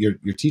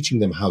teaching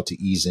them how to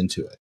ease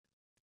into it.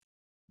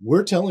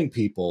 We're telling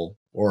people,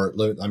 or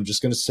I'm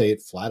just going to say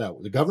it flat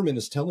out, the government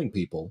is telling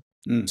people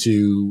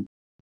to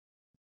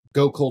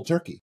go cold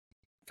turkey.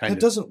 That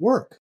doesn't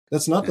work.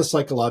 That's not the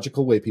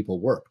psychological way people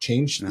work.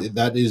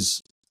 That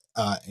is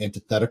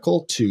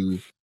antithetical to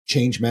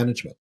change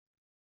management.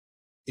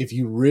 If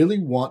you really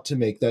want to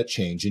make that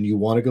change and you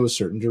want to go a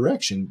certain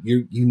direction,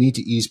 you need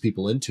to ease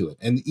people into it.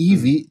 And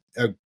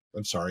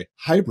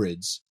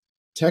hybrids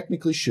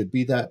technically should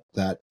be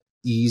that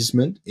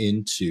easement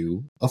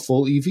into a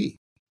full EV.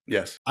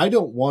 Yes. I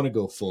don't want to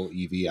go full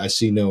EV. I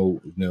see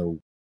no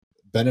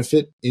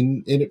benefit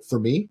in it for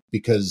me,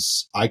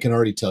 because I can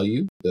already tell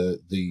you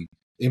the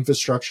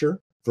infrastructure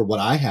for what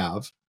I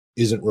have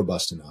isn't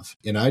robust enough.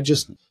 And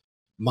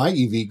my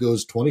EV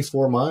goes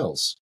 24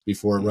 miles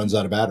before it runs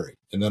out of battery,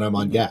 and then I'm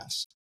on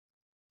gas.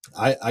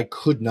 I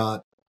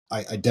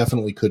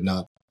definitely could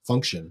not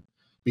function,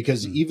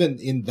 because even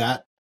in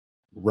that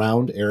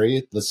round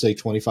area, let's say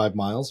 25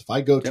 miles, if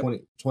I go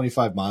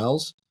 25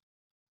 miles,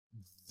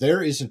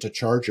 there isn't a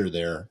charger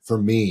there for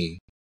me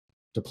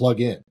to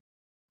plug in.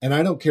 And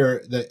I don't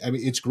care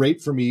it's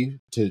great for me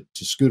to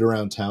scoot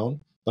around town,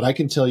 but I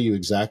can tell you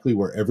exactly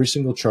where every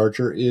single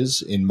charger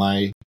is in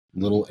my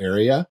little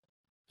area.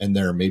 And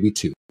there are maybe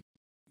two.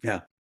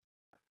 Yeah.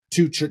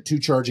 Two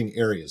charging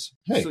areas.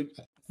 Hey,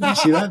 you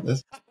see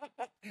that?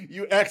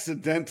 You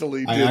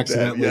accidentally did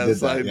that.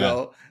 Yes, I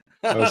know.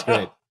 That was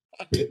great.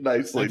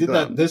 Nicely I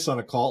did this on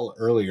a call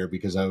earlier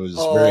because I was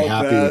very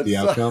happy with the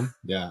outcome.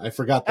 Yeah, I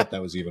forgot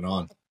that was even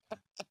on.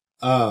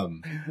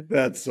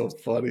 That's so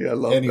funny. I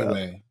love that.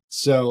 Anyway,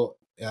 so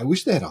I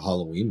wish they had a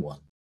Halloween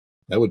one.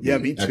 That would be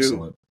me too.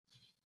 Excellent.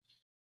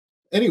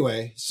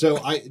 Anyway, so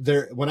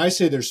when I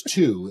say there's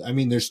two, I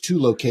mean there's two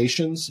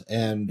locations,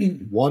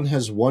 and one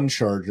has one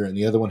charger and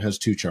the other one has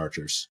two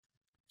chargers.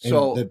 And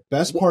so the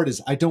best part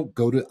is I don't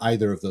go to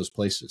either of those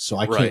places, so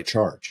I can't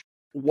charge.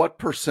 What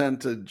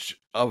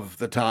percentage of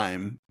the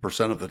time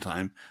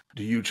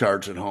do you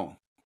charge at home?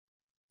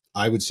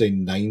 I would say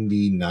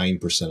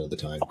 99% of the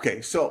time.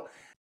 Okay, so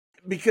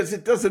because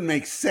it doesn't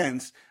make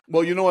sense.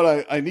 Well, you know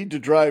what? I need to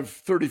drive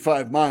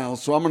 35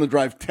 miles, so I'm going to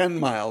drive 10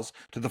 miles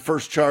to the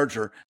first charge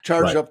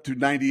up to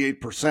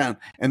 98%,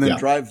 and then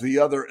drive the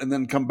other, and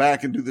then come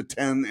back and do the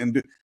 10.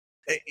 And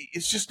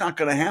it's just not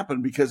going to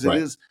happen because it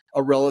is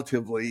a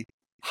relatively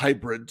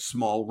hybrid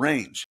small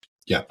range.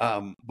 Yeah.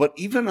 But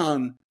even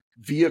on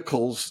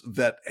vehicles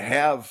that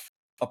have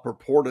a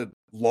purported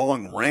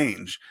long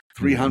range,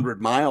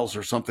 300 miles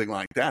or something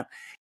like that,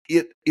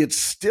 it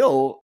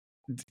still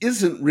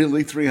isn't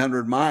really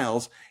 300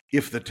 miles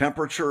if the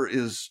temperature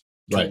is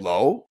too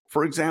low,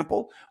 for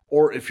example,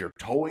 or if you're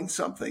towing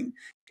something,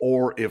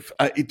 or if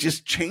it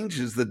just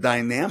changes the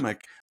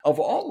dynamic of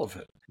all of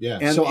it. Yeah.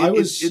 And so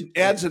it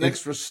adds an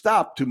extra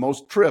stop to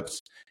most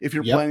trips. If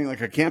you're planning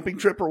like a camping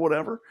trip or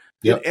whatever,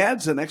 it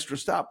adds an extra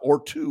stop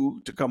or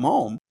two to come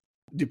home,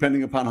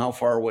 depending upon how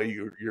far away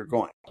you're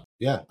going.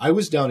 Yeah. I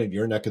was down in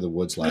your neck of the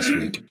woods last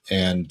week,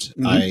 and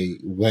I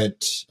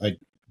went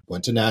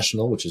to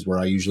National, which is where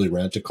I usually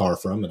rent a car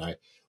from, and I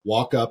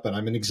walk up, and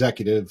I'm an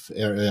executive.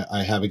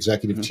 I have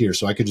executive tier,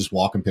 so I could just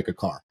walk and pick a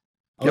car.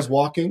 I was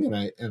walking,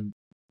 and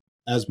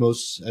as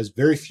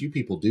very few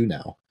people do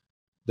now,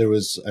 there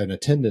was an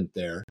attendant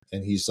there,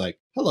 and he's like,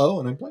 "Hello,"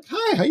 and I'm like,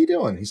 "Hi, how you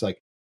doing?" He's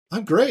like,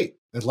 "I'm great."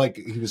 And like,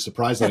 he was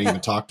surprised that I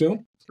even talked to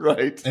him.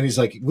 Right. And he's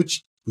like,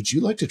 would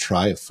you like to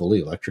try a fully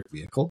electric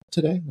vehicle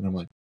today? And I'm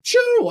like,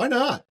 sure, why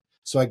not?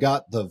 So I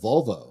got the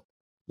Volvo,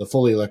 the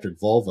fully electric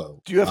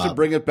Volvo. Do you have to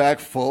bring it back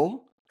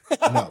full?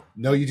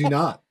 No, you do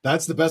not.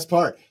 That's the best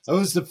part. That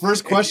was the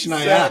first question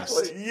I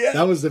asked. Yeah.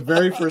 That was the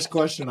very first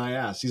question I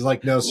asked. He's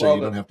like, "No, sir,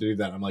 you don't have to do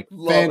that." I'm like,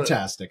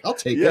 "Fantastic. I'll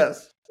take it."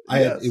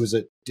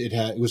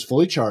 It was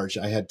fully charged.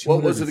 I had 240.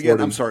 What was it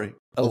again? I'm sorry.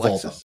 A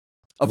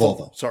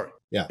Volvo. Sorry.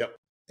 Yeah. Yep.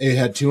 It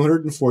had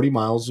 240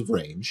 miles of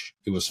range.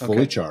 It was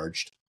fully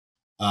charged.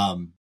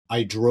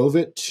 I drove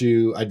it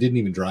to, I didn't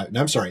even drive.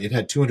 No, I'm sorry. It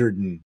had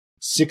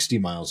 260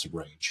 miles of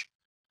range.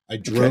 I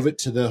drove it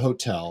to the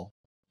hotel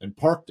and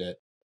parked it.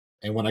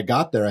 And when I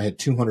got there, I had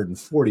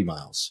 240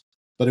 miles,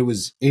 but it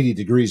was 80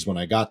 degrees when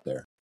I got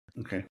there.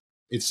 Okay.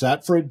 It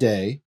sat for a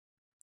day,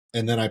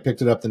 and then I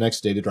picked it up the next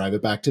day to drive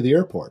it back to the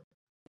airport.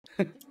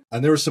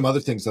 And there were some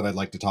other things that I'd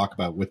like to talk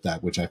about with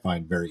that, which I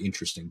find very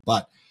interesting.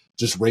 But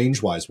just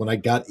range-wise, when I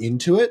got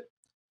into it,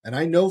 and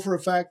I know for a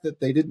fact that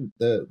they didn't,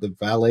 the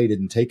valet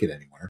didn't take it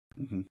anywhere.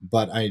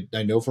 But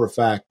I know for a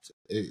fact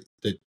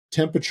the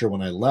temperature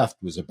when I left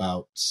was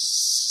about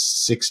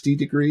 60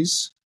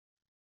 degrees,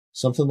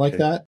 something like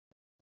that.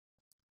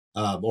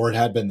 Or it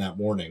had been that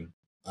morning,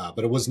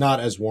 but it was not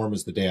as warm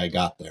as the day I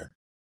got there.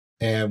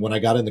 And when I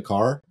got in the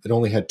car, it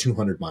only had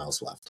 200 miles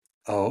left.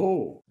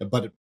 Oh.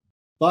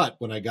 But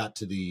when I got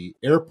to the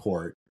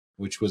airport,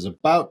 which was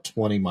about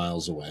 20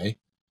 miles away,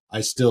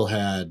 I still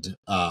had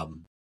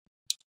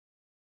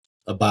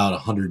about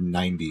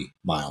 190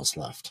 miles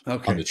left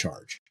on the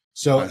charge.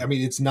 So, I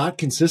mean, it's not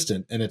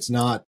consistent, and it's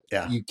not,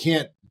 you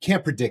can't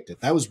predict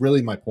it. That was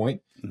really my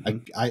point.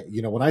 I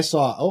when I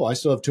saw, I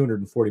still have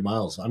 240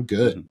 miles, I'm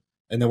good.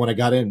 And then when I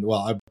got in,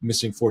 I'm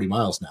missing 40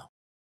 miles now.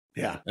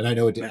 Yeah. And I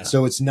know it. Yeah.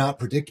 So it's not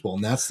predictable.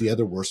 And that's the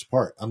other worst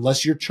part.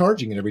 Unless you're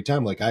charging it every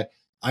time. Like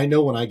I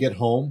know when I get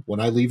home, when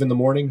I leave in the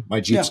morning, my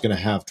Jeep's going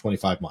to have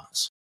 25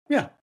 miles.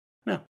 Yeah.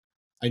 Yeah.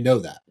 I know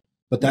that.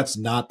 But that's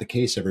not the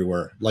case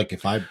everywhere. Like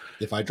if I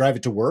drive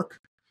it to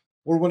work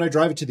or when I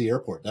drive it to the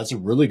airport, that's a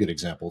really good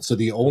example. So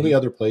the only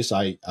other place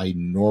I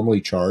normally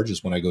charge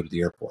is when I go to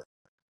the airport.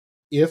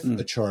 If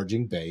a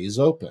charging bay is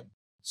open.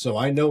 So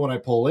I know when I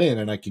pull in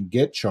and I can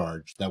get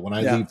charged that when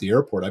I leave the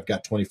airport, I've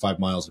got 25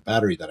 miles of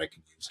battery that I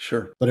can use.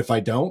 Sure. But if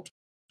I don't,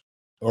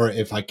 or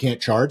if I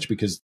can't charge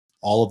because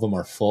all of them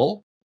are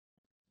full,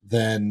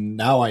 then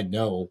now I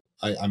know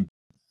I'm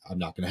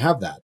not going to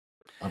have that.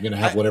 I'm going to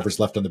have whatever's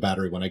left on the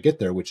battery when I get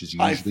there, which is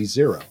usually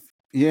zero.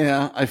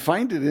 Yeah. I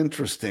find it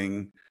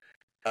interesting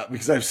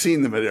because I've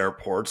seen them at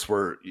airports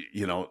where,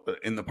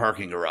 in the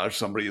parking garage,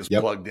 somebody is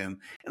plugged in.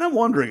 And I'm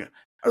wondering,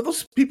 are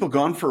those people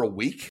gone for a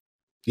week?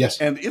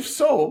 Yes. And if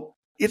so,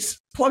 it's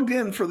plugged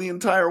in for the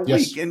entire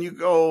week. And you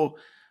go,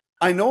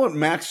 I know it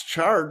max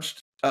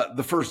charged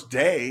the first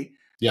day.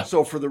 Yeah.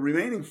 So for the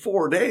remaining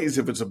 4 days,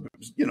 if it's a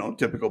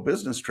typical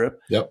business trip,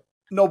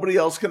 nobody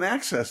else can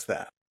access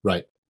that.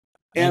 Right.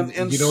 And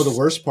the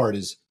worst part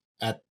is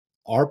at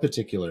our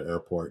particular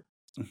airport,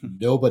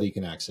 nobody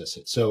can access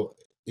it. So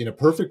in a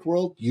perfect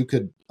world, you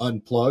could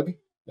unplug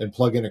and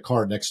plug in a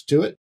car next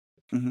to it.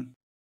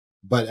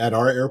 But at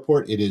our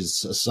airport, it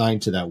is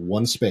assigned to that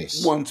one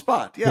space. One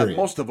spot. Yeah, period.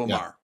 Most of them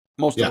are.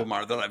 Most of them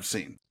are that I've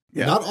seen.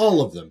 Yeah. Not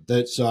all of them.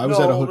 So I was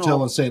at a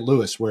hotel in St.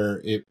 Louis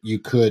where you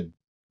could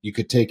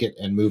take it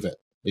and move it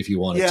if you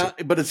wanted to.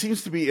 Yeah, but it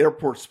seems to be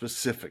airport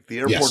specific. The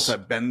airports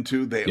I've been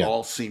to, they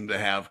all seem to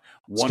have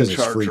one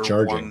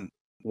charger,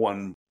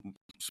 one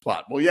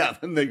spot. Well,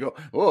 then they go,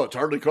 it's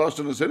hardly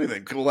costing us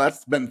anything. Well,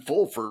 that's been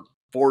full for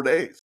 4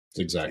 days. That's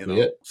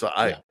exactly it. So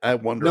I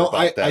wonder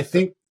about that. I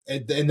think,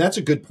 and that's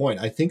a good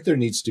point. I think there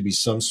needs to be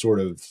some sort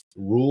of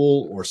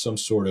rule or some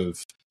sort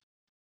of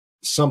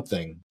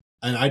something.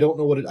 And I don't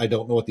know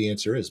what the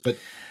answer is, but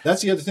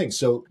that's the other thing.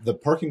 So the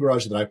parking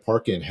garage that I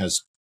park in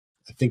has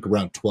I think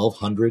around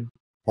 1,200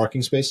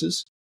 parking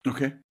spaces.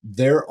 Okay.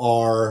 There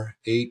are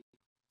 8,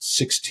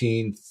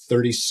 16,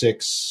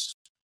 36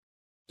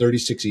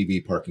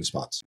 EV parking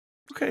spots.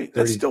 Okay,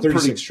 that's still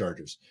 36 pretty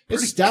chargers.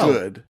 Pretty It's stout,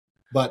 good.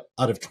 but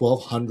out of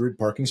 1,200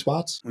 parking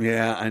spots,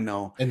 Yeah, I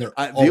know. and they're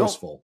always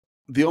full.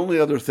 The only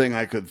other thing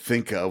I could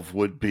think of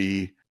would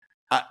be,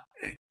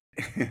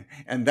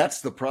 and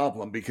that's the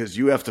problem, because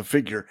you have to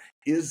figure,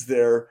 is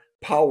there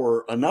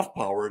enough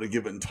power at a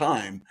given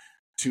time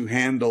to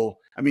handle,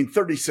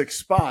 36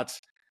 spots,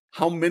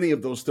 how many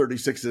of those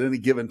 36 at any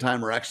given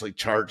time are actually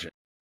charging?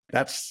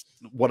 That's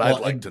what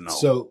I'd like to know.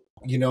 So,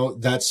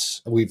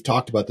 we've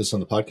talked about this on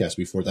the podcast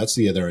before. That's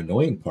the other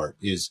annoying part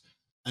is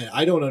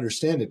I don't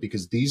understand it,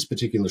 because these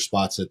particular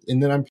spots,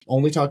 and then I'm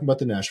only talking about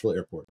the Nashville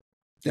airport.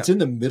 It's in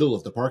the middle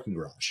of the parking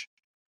garage.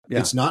 Yeah.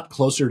 It's not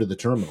closer to the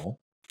terminal.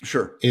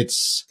 Sure.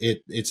 It's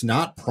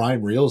not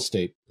prime real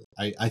estate.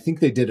 I think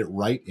they did it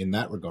right in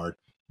that regard.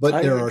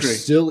 But there are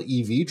still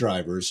EV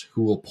drivers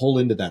who will pull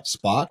into that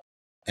spot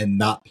and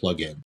not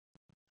plug in.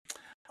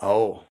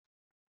 Oh.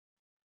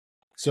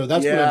 So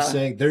that's what I'm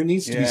saying. There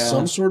needs to be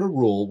some sort of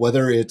rule,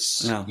 whether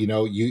it's,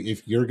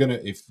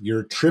 if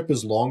your trip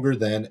is longer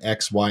than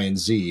X, Y, and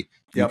Z,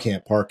 you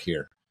can't park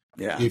here.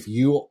 Yeah. If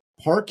you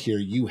park here,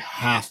 you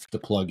have to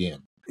plug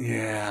in.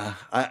 Yeah.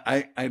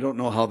 I don't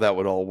know how that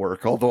would all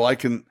work. Although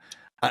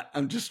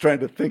I'm just trying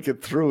to think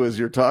it through as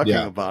you're talking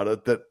about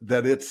it,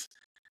 that it's,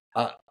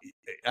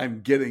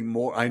 I'm getting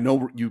more. I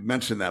know you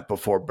mentioned that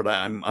before, but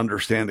I'm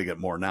understanding it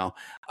more now.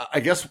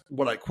 I guess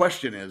what I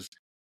question is,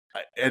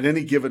 at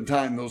any given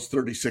time, those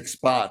 36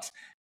 spots,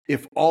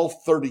 if all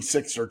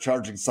 36 are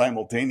charging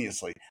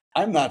simultaneously,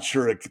 I'm not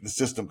sure the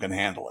system can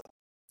handle it.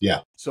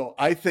 Yeah. So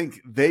I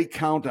think they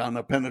count on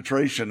a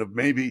penetration of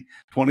maybe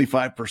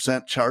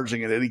 25%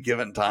 charging at any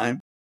given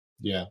time.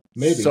 Yeah,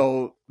 maybe.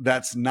 So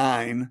that's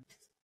 9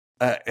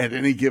 at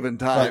any given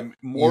time. But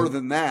more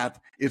than that,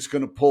 it's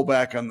going to pull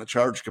back on the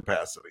charge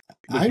capacity.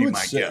 I would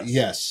say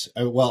yes.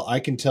 Well,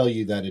 I can tell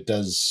you that it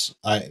does.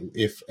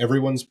 If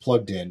everyone's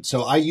plugged in,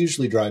 so I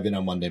usually drive in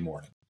on Monday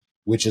morning,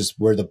 which is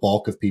where the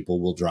bulk of people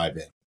will drive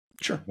in.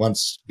 Sure.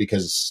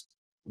 Because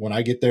when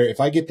I get there,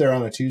 if I get there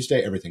on a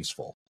Tuesday, everything's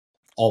full.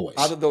 Always.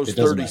 Out of those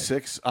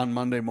 36 on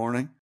Monday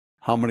morning,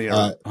 how many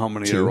are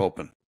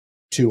open?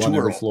 2 on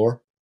every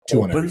floor.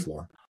 2 on every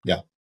floor.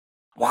 Yeah.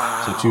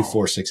 Wow. So 2,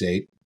 4, 6,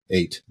 8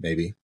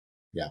 maybe.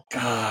 Yeah.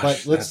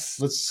 Gosh, but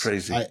let's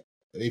crazy.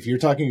 If you're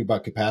talking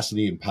about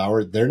capacity and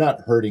power, they're not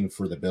hurting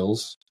for the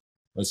bills.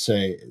 Let's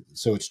say,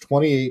 so it's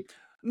 $28.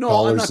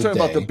 No, I'm not talking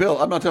about the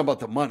bill. I'm not talking about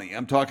the money.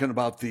 I'm talking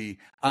about the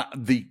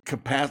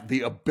capacity,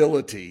 the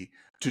ability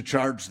to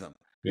charge them.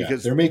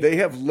 Because they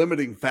have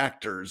limiting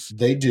factors.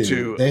 They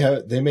do.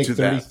 They make over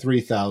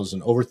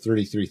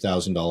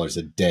 $33,000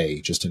 a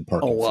day just in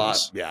parking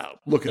fees. Yeah.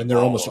 And they're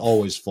almost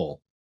always full.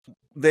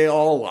 They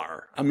all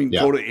are.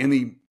 Go to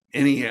any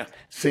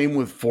same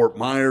with Fort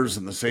Myers,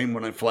 and the same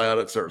when I fly out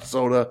at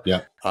Sarasota.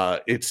 Yeah.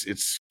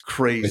 It's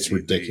crazy. It's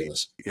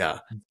ridiculous.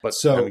 But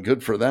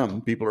good for them.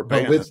 People are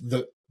paying. But with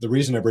the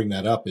reason I bring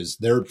that up is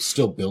they're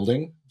still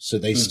building, so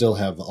they still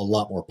have a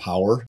lot more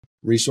power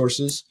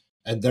resources.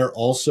 And they're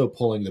also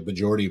pulling the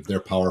majority of their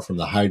power from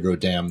the hydro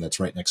dam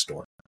that's right next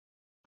door.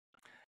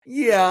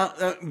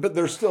 Yeah, but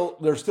they're still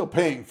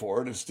paying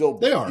for it. It's still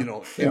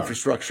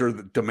infrastructure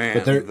that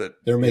demand. But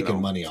they're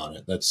making money on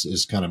it.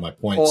 Is kind of my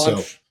point.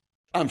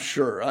 I'm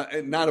sure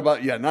not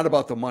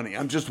about the money.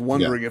 I'm just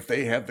wondering if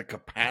they have the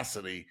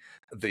capacity,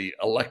 the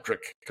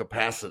electric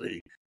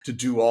capacity, to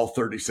do all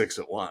 36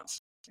 at once.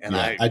 And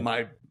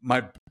my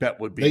bet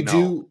would be they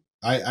do.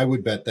 I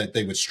would bet that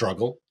they would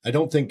struggle. I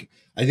think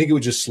it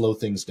would just slow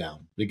things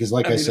down because,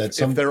 like I said,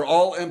 if they're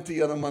all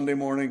empty on a Monday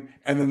morning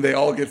and then they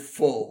all get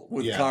full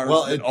with cars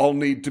that all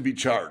need to be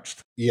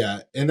charged.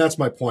 Yeah, and that's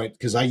my point,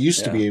 because I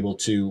used to be able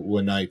to,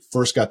 when I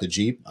first got the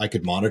Jeep, I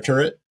could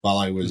monitor it while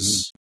I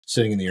was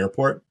sitting in the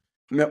airport.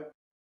 Yep.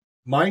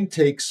 Mine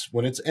takes,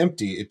 when it's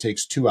empty, it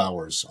takes 2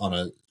 hours on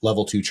a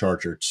level 2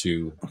 charger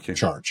to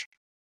charge.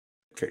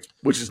 Okay,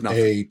 which is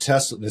nothing.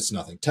 It's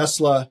nothing.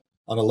 Tesla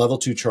on a level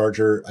 2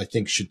 charger, I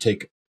think should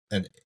take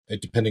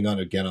depending on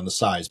the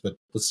size, but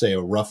let's say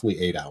roughly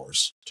 8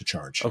 hours to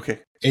charge. Okay.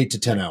 8 to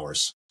 10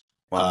 hours.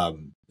 Wow.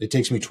 It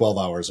takes me 12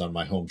 hours on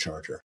my home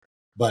charger,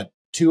 but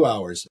 2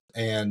 hours.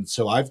 And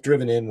so I've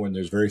driven in when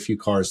there's very few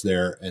cars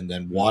there and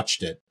then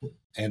watched it.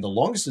 And the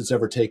longest it's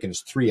ever taken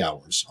is 3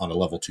 hours on a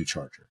level 2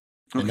 charger.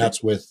 Okay. And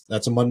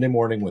that's a Monday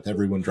morning with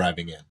everyone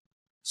driving in.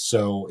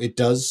 So it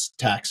does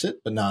tax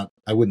it, but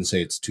I wouldn't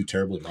say it's too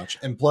terribly much.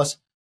 And plus,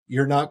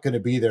 you're not going to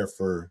be there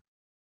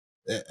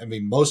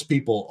most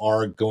people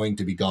are going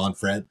to be gone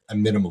for a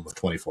minimum of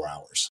 24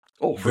 hours.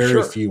 Oh, for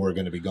Very few are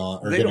going to be gone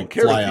or going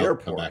to fly out and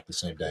come back the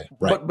same day.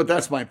 Right. But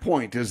that's my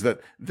point, is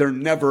that they're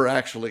never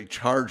actually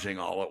charging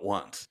all at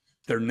once.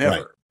 They're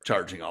never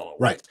charging all at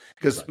once.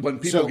 Because when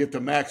people get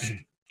to max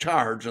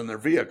charge on their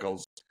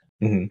vehicles,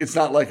 it's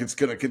not like it's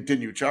going to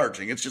continue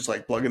charging. It's just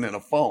like plugging in a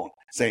phone.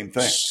 Same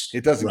thing.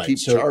 It doesn't keep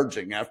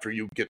charging after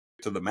you get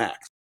to the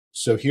max.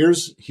 So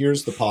here's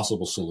the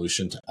possible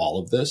solution to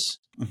all of this.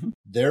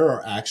 There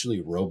are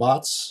actually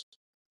robots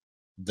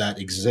that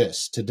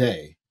exist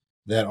today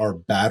that are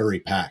battery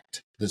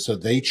packed. So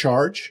they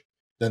charge,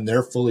 then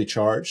they're fully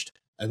charged,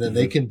 and then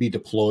they can be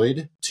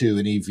deployed to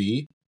an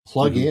EV,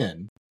 plug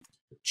in,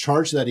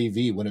 charge that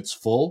EV. When it's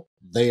full,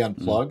 they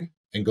unplug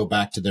and go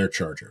back to their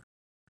charger.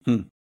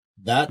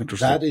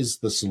 That is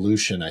the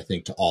solution, I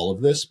think, to all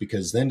of this,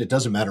 because then it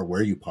doesn't matter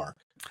where you park.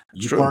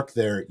 You park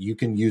there, you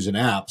can use an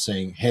app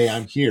saying, hey,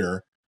 I'm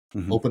here,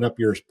 open up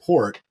your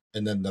port,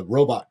 and then the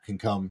robot can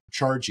come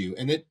charge you.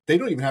 And they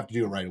don't even have to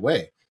do it right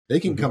away. They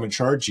can come and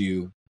charge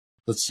you.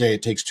 Let's say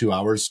it takes 2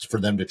 hours for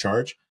them to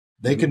charge.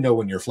 They can know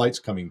when your flight's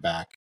coming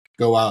back,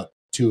 go out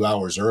 2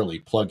 hours early,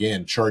 plug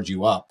in, charge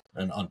you up,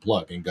 and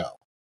unplug and go.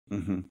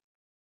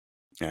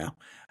 Yeah.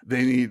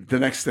 They need the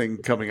next thing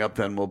coming up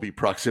then will be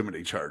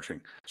proximity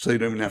charging. So you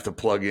don't even have to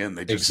plug in.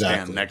 They just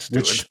stand next to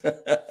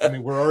it. I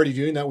mean, we're already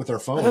doing that with our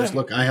phones.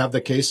 Look, I have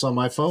the case on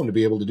my phone to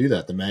be able to do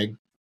that. The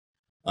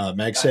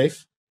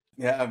MagSafe.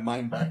 Yeah, I have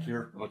mine back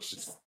here, which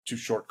is too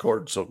short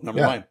cord, so never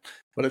mind.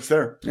 But it's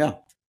there. Yeah.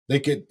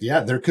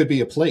 There could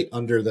be a plate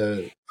under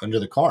the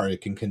car.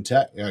 It can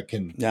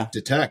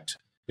detect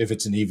if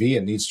it's an EV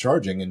and needs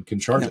charging and can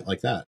charge it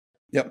like that.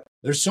 Yep.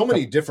 There's so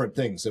many different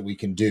things that we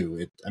can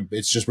do.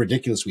 It's just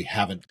ridiculous we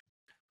haven't.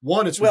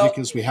 One, it's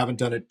ridiculous we haven't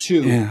done it.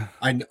 Two,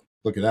 I know.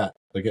 Look at that.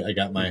 I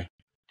got my.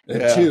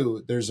 And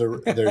two, there's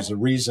a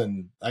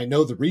reason. I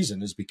know the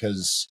reason is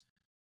because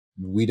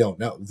we don't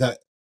know that.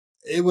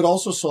 It would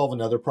also solve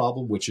another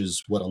problem, which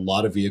is what a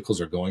lot of vehicles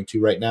are going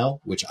to right now,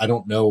 which I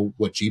don't know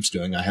what Jeep's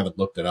doing. I haven't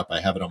looked it up. I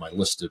have it on my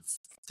list of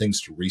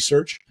things to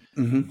research,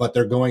 but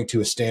they're going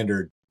to a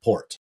standard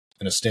port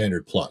and a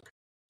standard plug.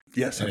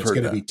 Yes, and it's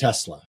going to be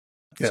Tesla.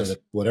 Yes. So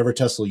that whatever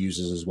Tesla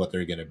uses is what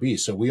they're going to be.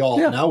 So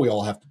now we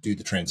all have to do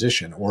the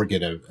transition or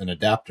get an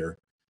adapter.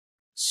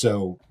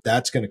 So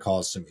that's going to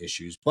cause some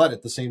issues. But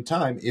at the same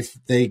time, if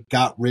they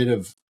got rid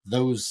of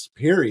those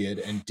period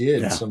and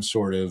did some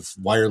sort of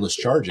wireless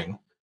charging,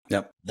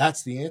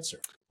 that's the answer.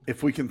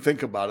 If we can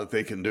think about it,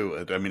 they can do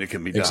it. I mean, it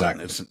can be done.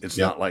 Exactly. It's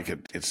not like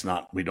it's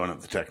not. We don't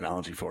have the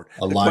technology for it.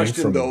 The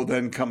question, though,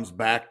 then comes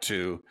back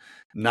to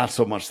not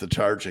so much the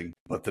charging,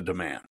 but the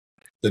demand.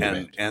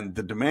 And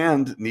the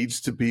demand needs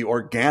to be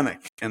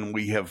organic, and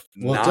we have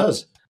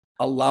not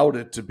allowed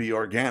it to be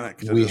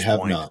organic. We have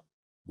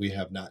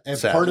not. And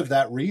sadly, part of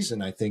that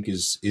reason, I think,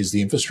 is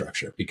the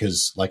infrastructure.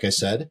 Because, like I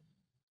said,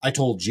 I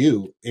told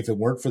you, if it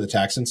weren't for the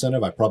tax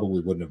incentive, I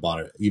probably wouldn't have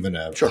bought it, even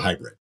a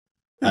hybrid.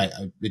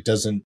 It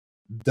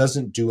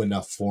doesn't do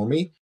enough for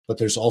me. But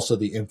there's also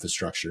the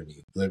infrastructure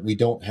need that we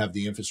don't have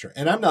the infrastructure.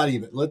 And I'm not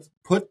even. Let's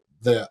put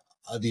the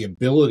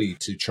ability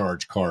to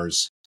charge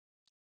cars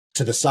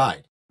to the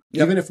side.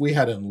 Even if we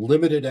had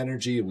unlimited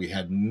energy, we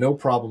had no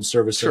problem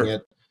servicing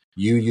it.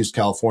 You used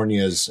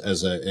California as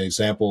an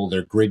example.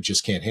 Their grid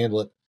just can't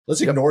handle it. Let's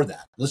ignore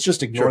that. Let's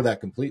just ignore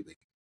that completely.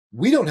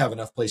 We don't have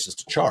enough places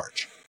to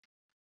charge.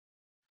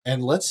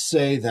 And let's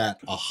say that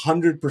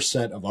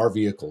 100% of our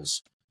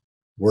vehicles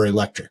were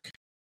electric.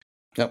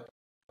 Yep.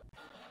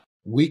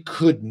 We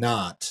could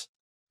not,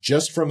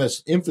 just from an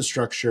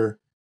infrastructure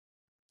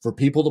for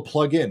people to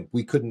plug in,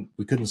 we couldn't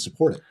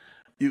support it.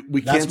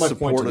 That's my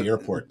point to the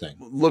airport thing.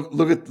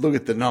 Look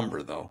at the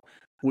number though.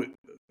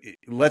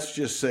 Let's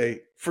just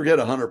say forget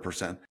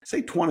 100%.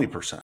 Say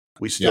 20%.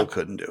 We still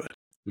couldn't do it.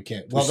 We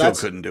can't. Well, we still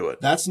couldn't do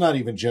it. That's not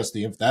even just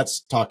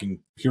that's talking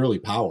purely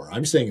power.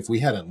 I'm saying if we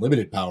had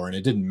unlimited power and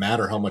it didn't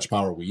matter how much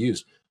power we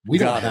used, we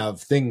don't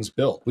have things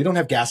built. We don't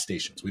have gas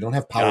stations. We don't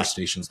have power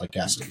stations like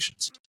gas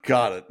stations.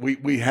 Got it.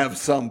 We have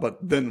some, but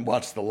then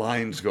watch the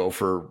lines go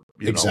for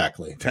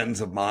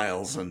tens of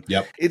miles, and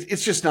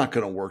it's just not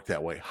going to work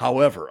that way.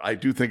 However, I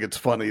do think it's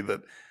funny that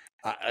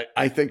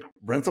I think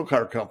rental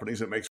car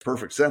companies, it makes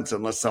perfect sense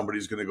unless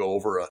somebody's going to go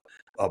over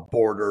a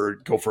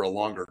border, go for a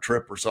longer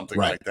trip or something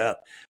like that.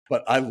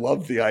 But I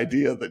love the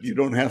idea that you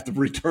don't have to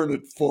return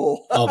it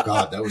full. Oh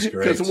God, that was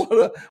great. Because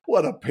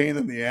what a pain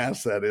in the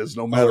ass that is,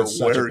 no matter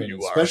where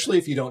you are. Especially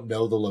if you don't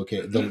know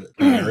the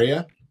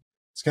area.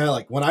 It's kind of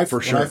like when I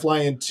fly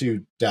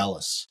into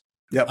Dallas,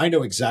 I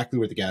know exactly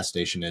where the gas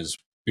station is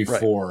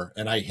before,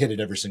 and I hit it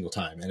every single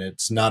time, and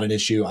it's not an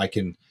issue.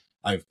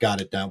 I've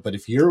got it down. But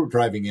if you're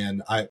driving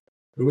in,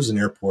 there was an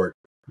airport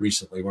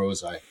recently. Where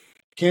was I?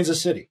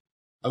 Kansas City.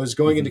 I was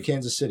going into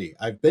Kansas City.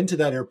 I've been to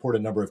that airport a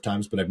number of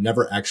times, but I've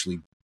never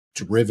actually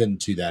driven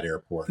to that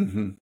airport.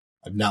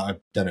 I've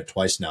done it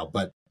twice now,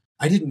 but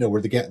I didn't know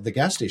where the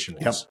gas station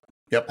was.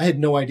 Yep. I had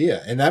no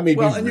idea. And that made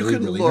me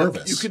really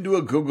nervous. You can do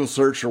a Google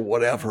search or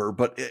whatever,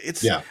 but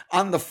it's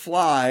on the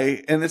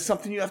fly, and it's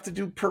something you have to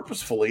do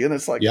purposefully. And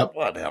it's like,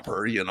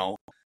 whatever,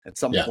 at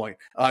some point,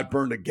 I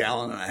burned 1.5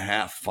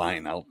 gallons.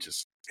 Fine, I'll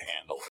just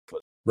handle it.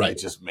 But it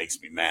just makes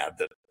me mad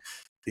that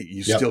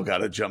you still got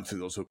to jump through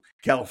those hoops.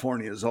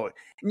 California is always,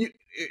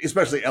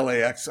 especially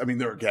LAX. I mean,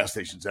 there are gas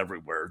stations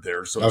everywhere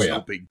there, so it's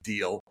no big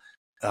deal.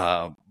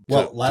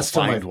 Last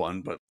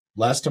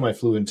time I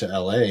flew into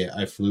LA,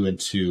 I flew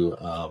into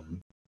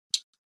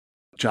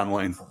John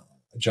Wayne.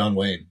 John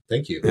Wayne,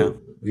 thank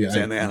you. Yeah,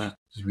 Santa Ana.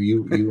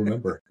 You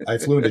remember? I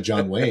flew into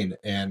John Wayne,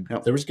 and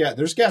there's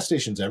gas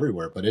stations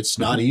everywhere, but it's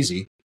not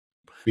easy.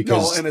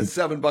 Because and it's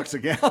 $7 a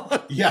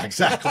gallon. Yeah,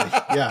 exactly.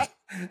 Yeah.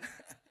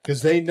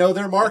 Because they know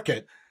their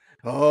market.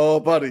 Oh,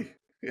 buddy.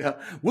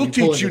 Yeah. We'll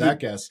teach you that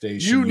gas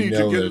station. You need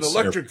to get an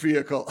electric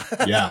vehicle.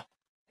 Yeah.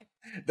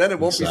 Then it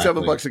won't be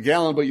 $7 a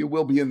gallon, but you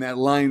will be in that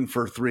line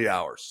for 3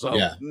 hours. So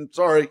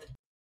sorry.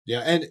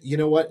 Yeah. And you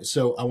know what?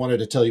 So I wanted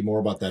to tell you more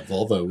about that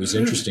Volvo. It was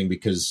interesting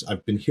because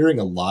I've been hearing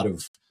a lot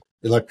of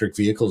electric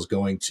vehicles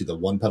going to the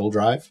one pedal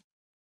drive.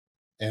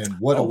 And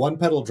what a one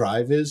pedal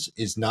drive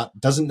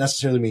doesn't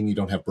necessarily mean you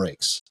don't have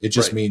brakes. It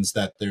just means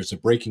that there's a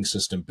braking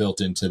system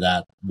built into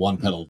that one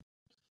pedal.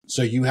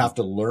 So you have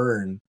to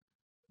learn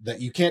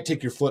that you can't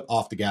take your foot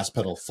off the gas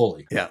pedal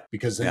fully. Yeah.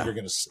 Because then you're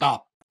going to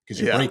stop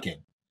because you're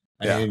braking.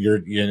 And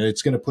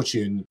it's going to put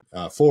you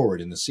forward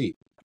in the seat.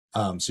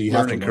 So you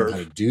have to learn how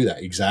to do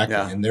that. Exactly.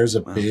 Yeah. And there's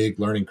a big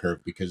learning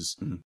curve because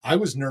I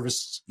was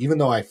nervous, even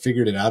though I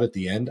figured it out at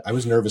the end. I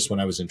was nervous when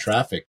I was in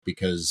traffic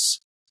because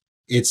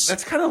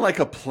that's kind of like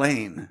a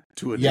plane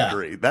to a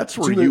degree. That's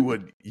where you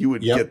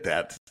would get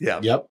that. Yeah.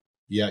 Yep.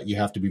 Yeah. You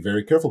have to be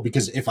very careful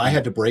because if I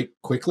had to brake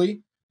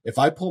quickly, if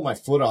I pull my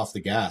foot off the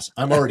gas,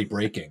 I'm already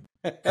braking.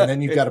 And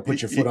then you've got to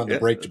put your foot on the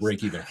brake to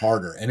brake even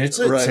harder. And it's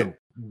a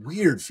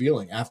weird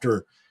feeling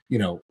after,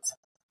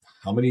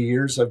 how many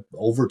years?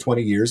 Over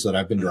 20 years that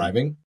I've been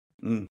driving.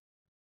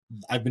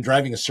 I've been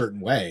driving a certain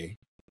way.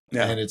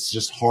 Yeah. And it's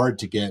just hard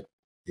to get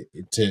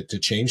to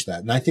change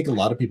that. And I think a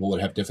lot of people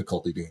would have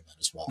difficulty doing that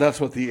as well.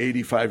 That's what the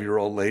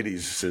 85-year-old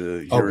ladies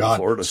here in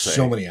Florida say.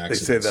 So many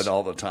accidents. They say that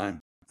all the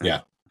time.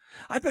 Yeah.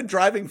 I've been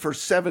driving for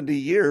 70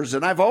 years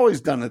and I've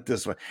always done it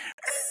this way.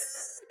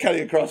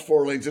 Cutting across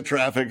 4 lanes of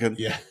traffic. And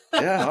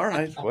all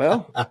right.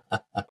 Well,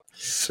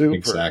 super.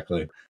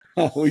 Exactly.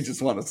 We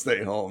just want to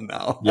stay home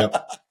now.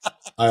 Yep.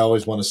 I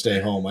always want to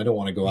stay home. I don't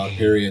want to go out,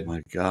 period. Oh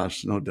my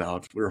gosh, no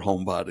doubt. We're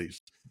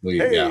homebodies.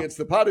 It's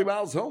the Potty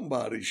Mouths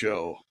Homebody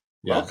Show.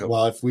 Yeah. Welcome.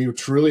 Well, if we were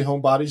truly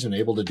homebodies and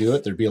able to do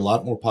it, there'd be a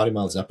lot more Potty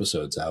Mouths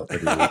episodes out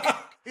every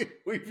week.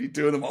 We'd be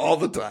doing them all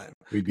the time.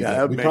 We'd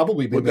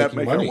probably be making money. Would that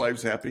make our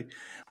wives happy?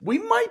 We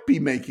might be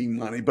making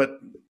money, but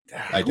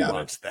who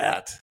wants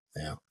that?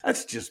 Yeah.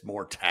 That's just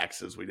more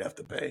taxes we'd have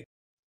to pay.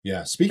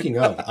 Yeah. Speaking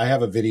of, I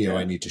have a video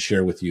I need to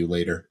share with you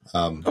later.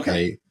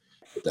 Okay.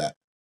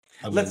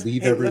 I'm going to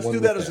leave everyone let's do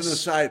that as an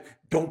aside.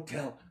 Don't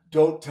tell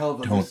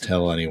them. Don't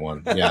tell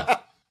anyone. Yeah.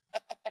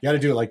 You got to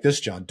do it like this,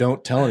 John.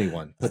 Don't tell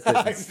anyone. Put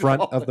it in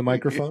front of the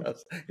microphone.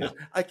 Yes. Yeah.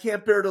 I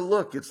can't bear to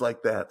look. It's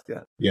like that.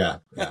 Yeah.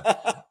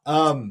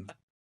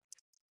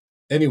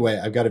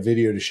 Anyway, I've got a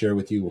video to share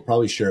with you. We'll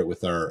probably share it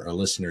with our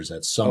listeners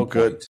at some point.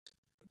 Good.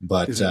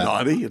 But is it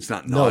naughty? It's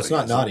not naughty. No, it's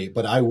not naughty.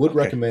 But I would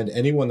recommend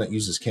anyone that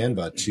uses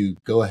Canva to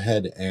go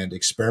ahead and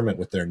experiment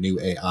with their new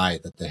AI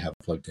that they have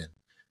plugged in.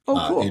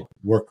 Cool. It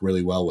worked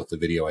really well with the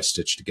video I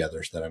stitched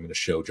together that I'm going to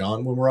show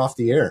John when we're off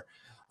the air,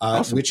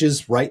 awesome. Which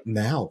is right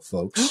now,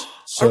 folks.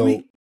 So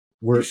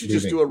you should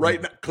just do it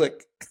right now.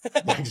 Click.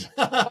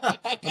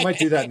 I might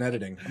do that in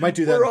editing. I might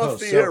do that we're in off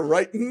post. The air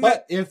right now.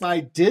 But if I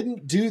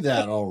didn't do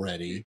that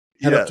already,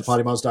 head up to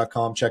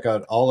pottymouths.com, check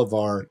out all of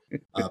our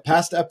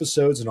past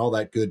episodes and all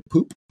that good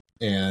poop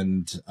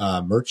and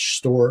merch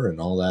store and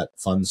all that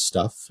fun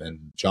stuff.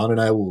 And John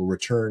and I will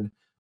return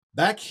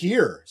back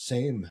here,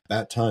 same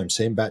bat time,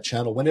 same bat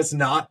channel, when it's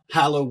not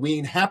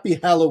Halloween. Happy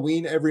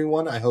Halloween,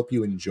 everyone. I hope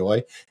you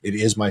enjoy. It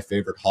is my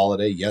favorite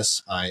holiday.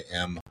 Yes, I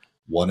am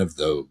one of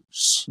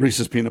those.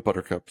 Reese's Peanut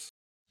Butter Cups.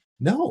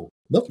 No.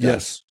 Milk Duds.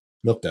 Yes.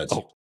 Milk Duds.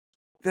 Oh,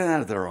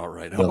 they're all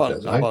right. How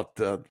about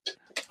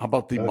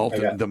the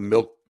malted, the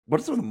milk? What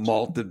is it, the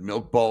malted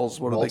milk balls?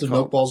 What are they called? Malted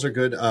milk balls are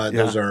good.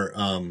 Those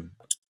are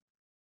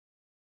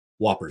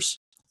Whoppers.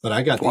 But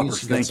I got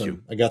Whoppers, these.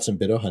 I got some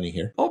Bit-O honey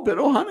here. Oh,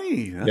 Bit-O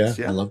honey.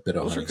 I love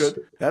Bit-O honey. Those are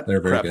good. That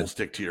They're very crap good. Will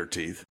stick to your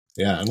teeth.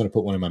 Yeah, I'm going to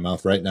put one in my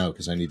mouth right now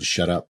because I need to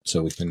shut up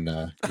so we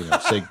can,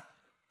 say,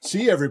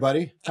 see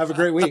everybody. Have a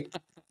great week.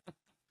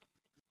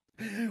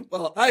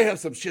 Well, I have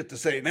some shit to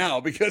say now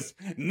because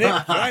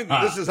Nick,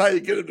 finally, this is how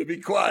you get him to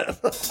be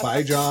quiet.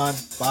 Bye, John.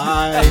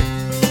 Bye.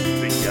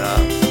 See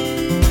ya.